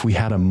happen if we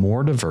had a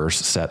more diverse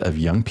set of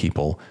young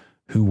people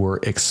who were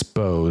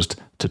exposed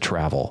to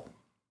travel?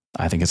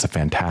 I think it's a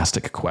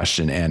fantastic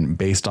question. And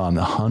based on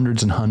the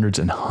hundreds and hundreds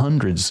and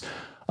hundreds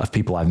of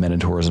people I've met in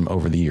tourism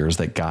over the years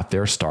that got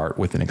their start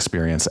with an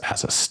experience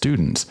as a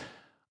student,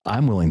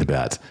 I'm willing to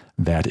bet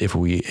that if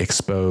we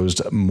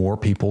exposed more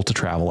people to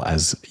travel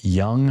as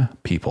young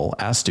people,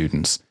 as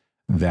students,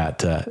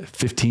 that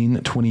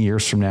 15, 20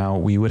 years from now,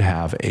 we would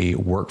have a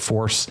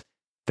workforce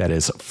that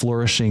is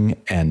flourishing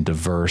and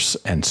diverse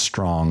and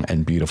strong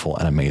and beautiful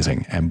and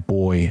amazing. And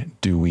boy,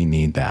 do we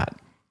need that.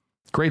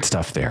 Great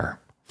stuff there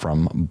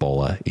from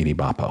Bola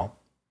Idibapo.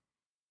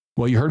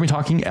 Well, you heard me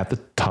talking at the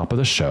top of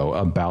the show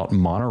about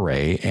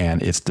Monterey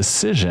and its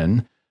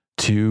decision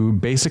to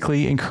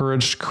basically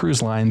encourage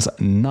cruise lines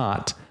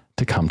not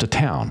to come to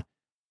town.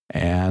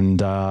 And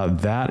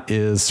that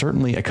is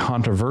certainly a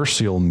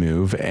controversial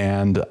move,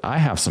 and I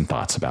have some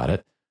thoughts about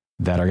it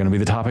that are going to be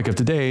the topic of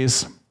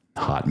today's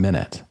Hot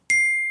Minute.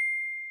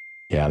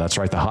 Yeah, that's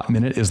right. The Hot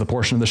Minute is the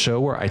portion of the show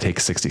where I take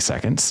 60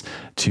 seconds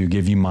to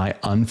give you my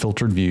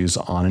unfiltered views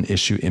on an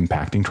issue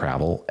impacting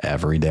travel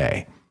every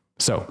day.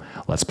 So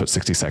let's put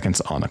 60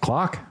 seconds on the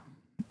clock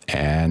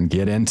and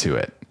get into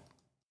it.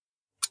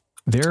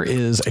 There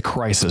is a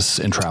crisis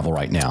in travel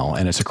right now,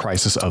 and it's a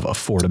crisis of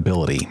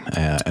affordability.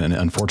 And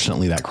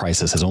unfortunately, that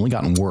crisis has only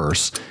gotten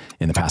worse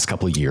in the past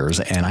couple of years.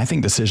 And I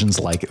think decisions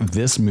like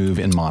this move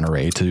in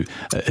Monterey to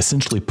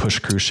essentially push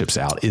cruise ships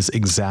out is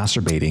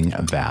exacerbating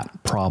that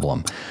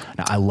problem.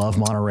 Now, I love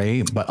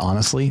Monterey, but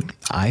honestly,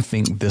 I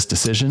think this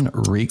decision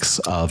reeks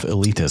of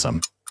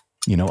elitism.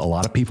 You know, a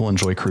lot of people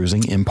enjoy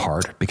cruising in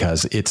part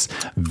because it's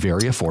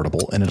very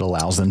affordable and it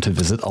allows them to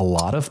visit a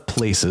lot of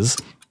places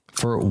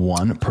for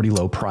one pretty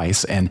low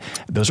price. And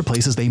those are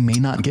places they may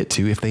not get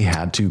to if they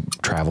had to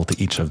travel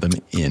to each of them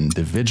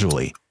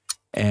individually.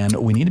 And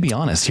we need to be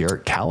honest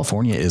here.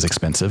 California is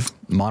expensive.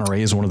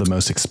 Monterey is one of the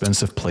most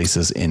expensive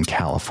places in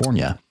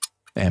California.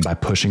 And by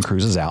pushing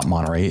cruises out,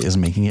 Monterey is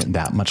making it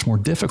that much more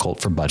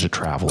difficult for budget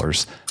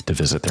travelers to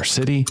visit their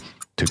city,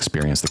 to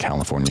experience the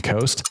California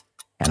coast.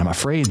 And I'm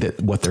afraid that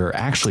what they're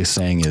actually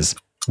saying is,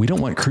 we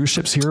don't want cruise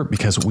ships here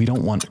because we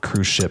don't want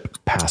cruise ship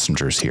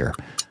passengers here.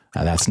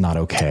 Now, that's not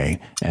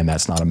okay, and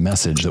that's not a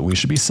message that we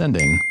should be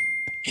sending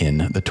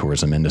in the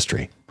tourism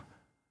industry.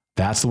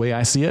 That's the way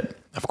I see it.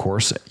 Of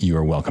course, you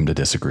are welcome to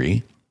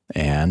disagree,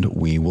 and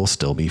we will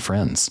still be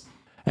friends.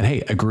 And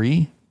hey,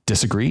 agree,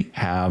 disagree,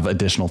 have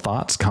additional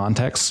thoughts,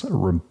 context,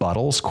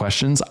 rebuttals,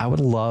 questions. I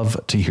would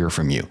love to hear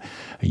from you.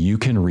 You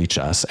can reach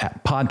us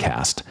at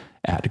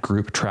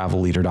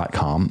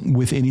podcast@grouptravelleader.com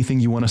with anything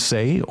you want to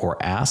say or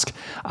ask.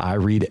 I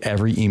read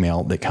every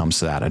email that comes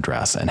to that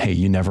address. And hey,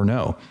 you never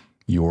know.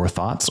 Your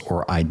thoughts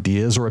or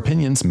ideas or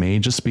opinions may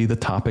just be the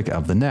topic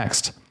of the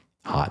next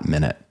Hot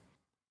Minute.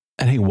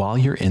 And hey, while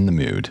you're in the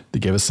mood to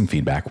give us some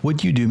feedback,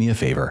 would you do me a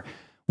favor?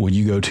 Would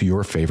you go to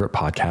your favorite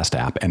podcast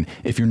app? And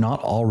if you're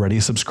not already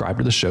subscribed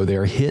to the show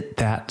there, hit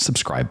that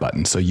subscribe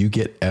button so you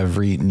get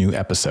every new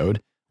episode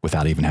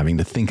without even having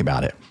to think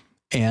about it.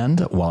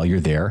 And while you're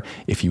there,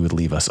 if you would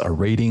leave us a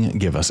rating,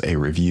 give us a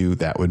review,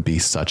 that would be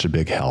such a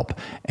big help.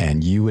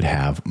 And you would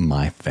have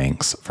my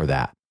thanks for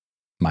that.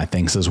 My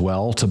thanks as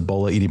well to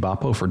Bola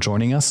Idibapo for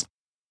joining us.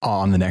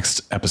 On the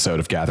next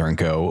episode of Gather and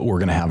Go, we're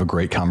going to have a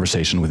great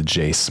conversation with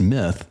Jay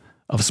Smith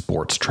of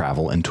Sports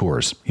Travel and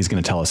Tours. He's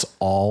going to tell us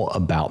all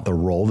about the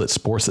role that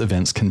sports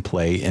events can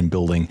play in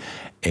building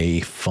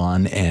a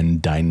fun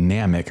and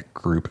dynamic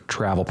group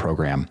travel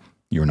program.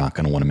 You're not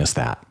going to want to miss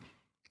that.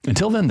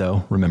 Until then,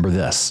 though, remember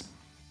this.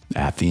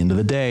 At the end of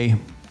the day,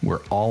 we're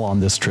all on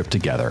this trip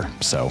together.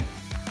 So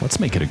let's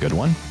make it a good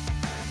one.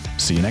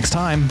 See you next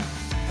time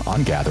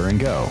on Gather and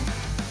Go.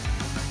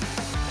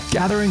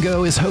 Gather and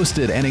Go is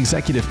hosted and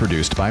executive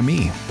produced by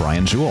me,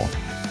 Brian Jewell.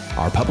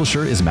 Our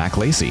publisher is Mac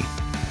Lacey.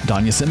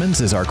 Danya Simmons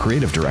is our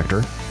creative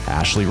director.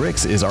 Ashley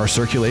Ricks is our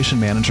circulation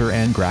manager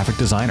and graphic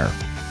designer.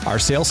 Our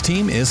sales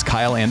team is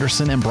Kyle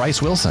Anderson and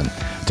Bryce Wilson.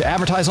 To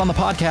advertise on the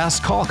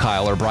podcast, call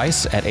Kyle or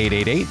Bryce at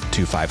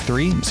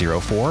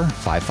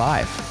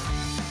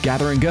 888-253-0455.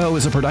 Gather and Go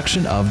is a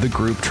production of the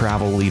Group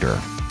Travel Leader.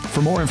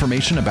 For more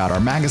information about our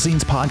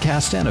magazines,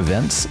 podcasts, and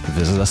events,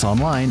 visit us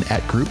online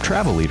at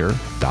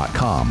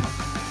grouptravelleader.com.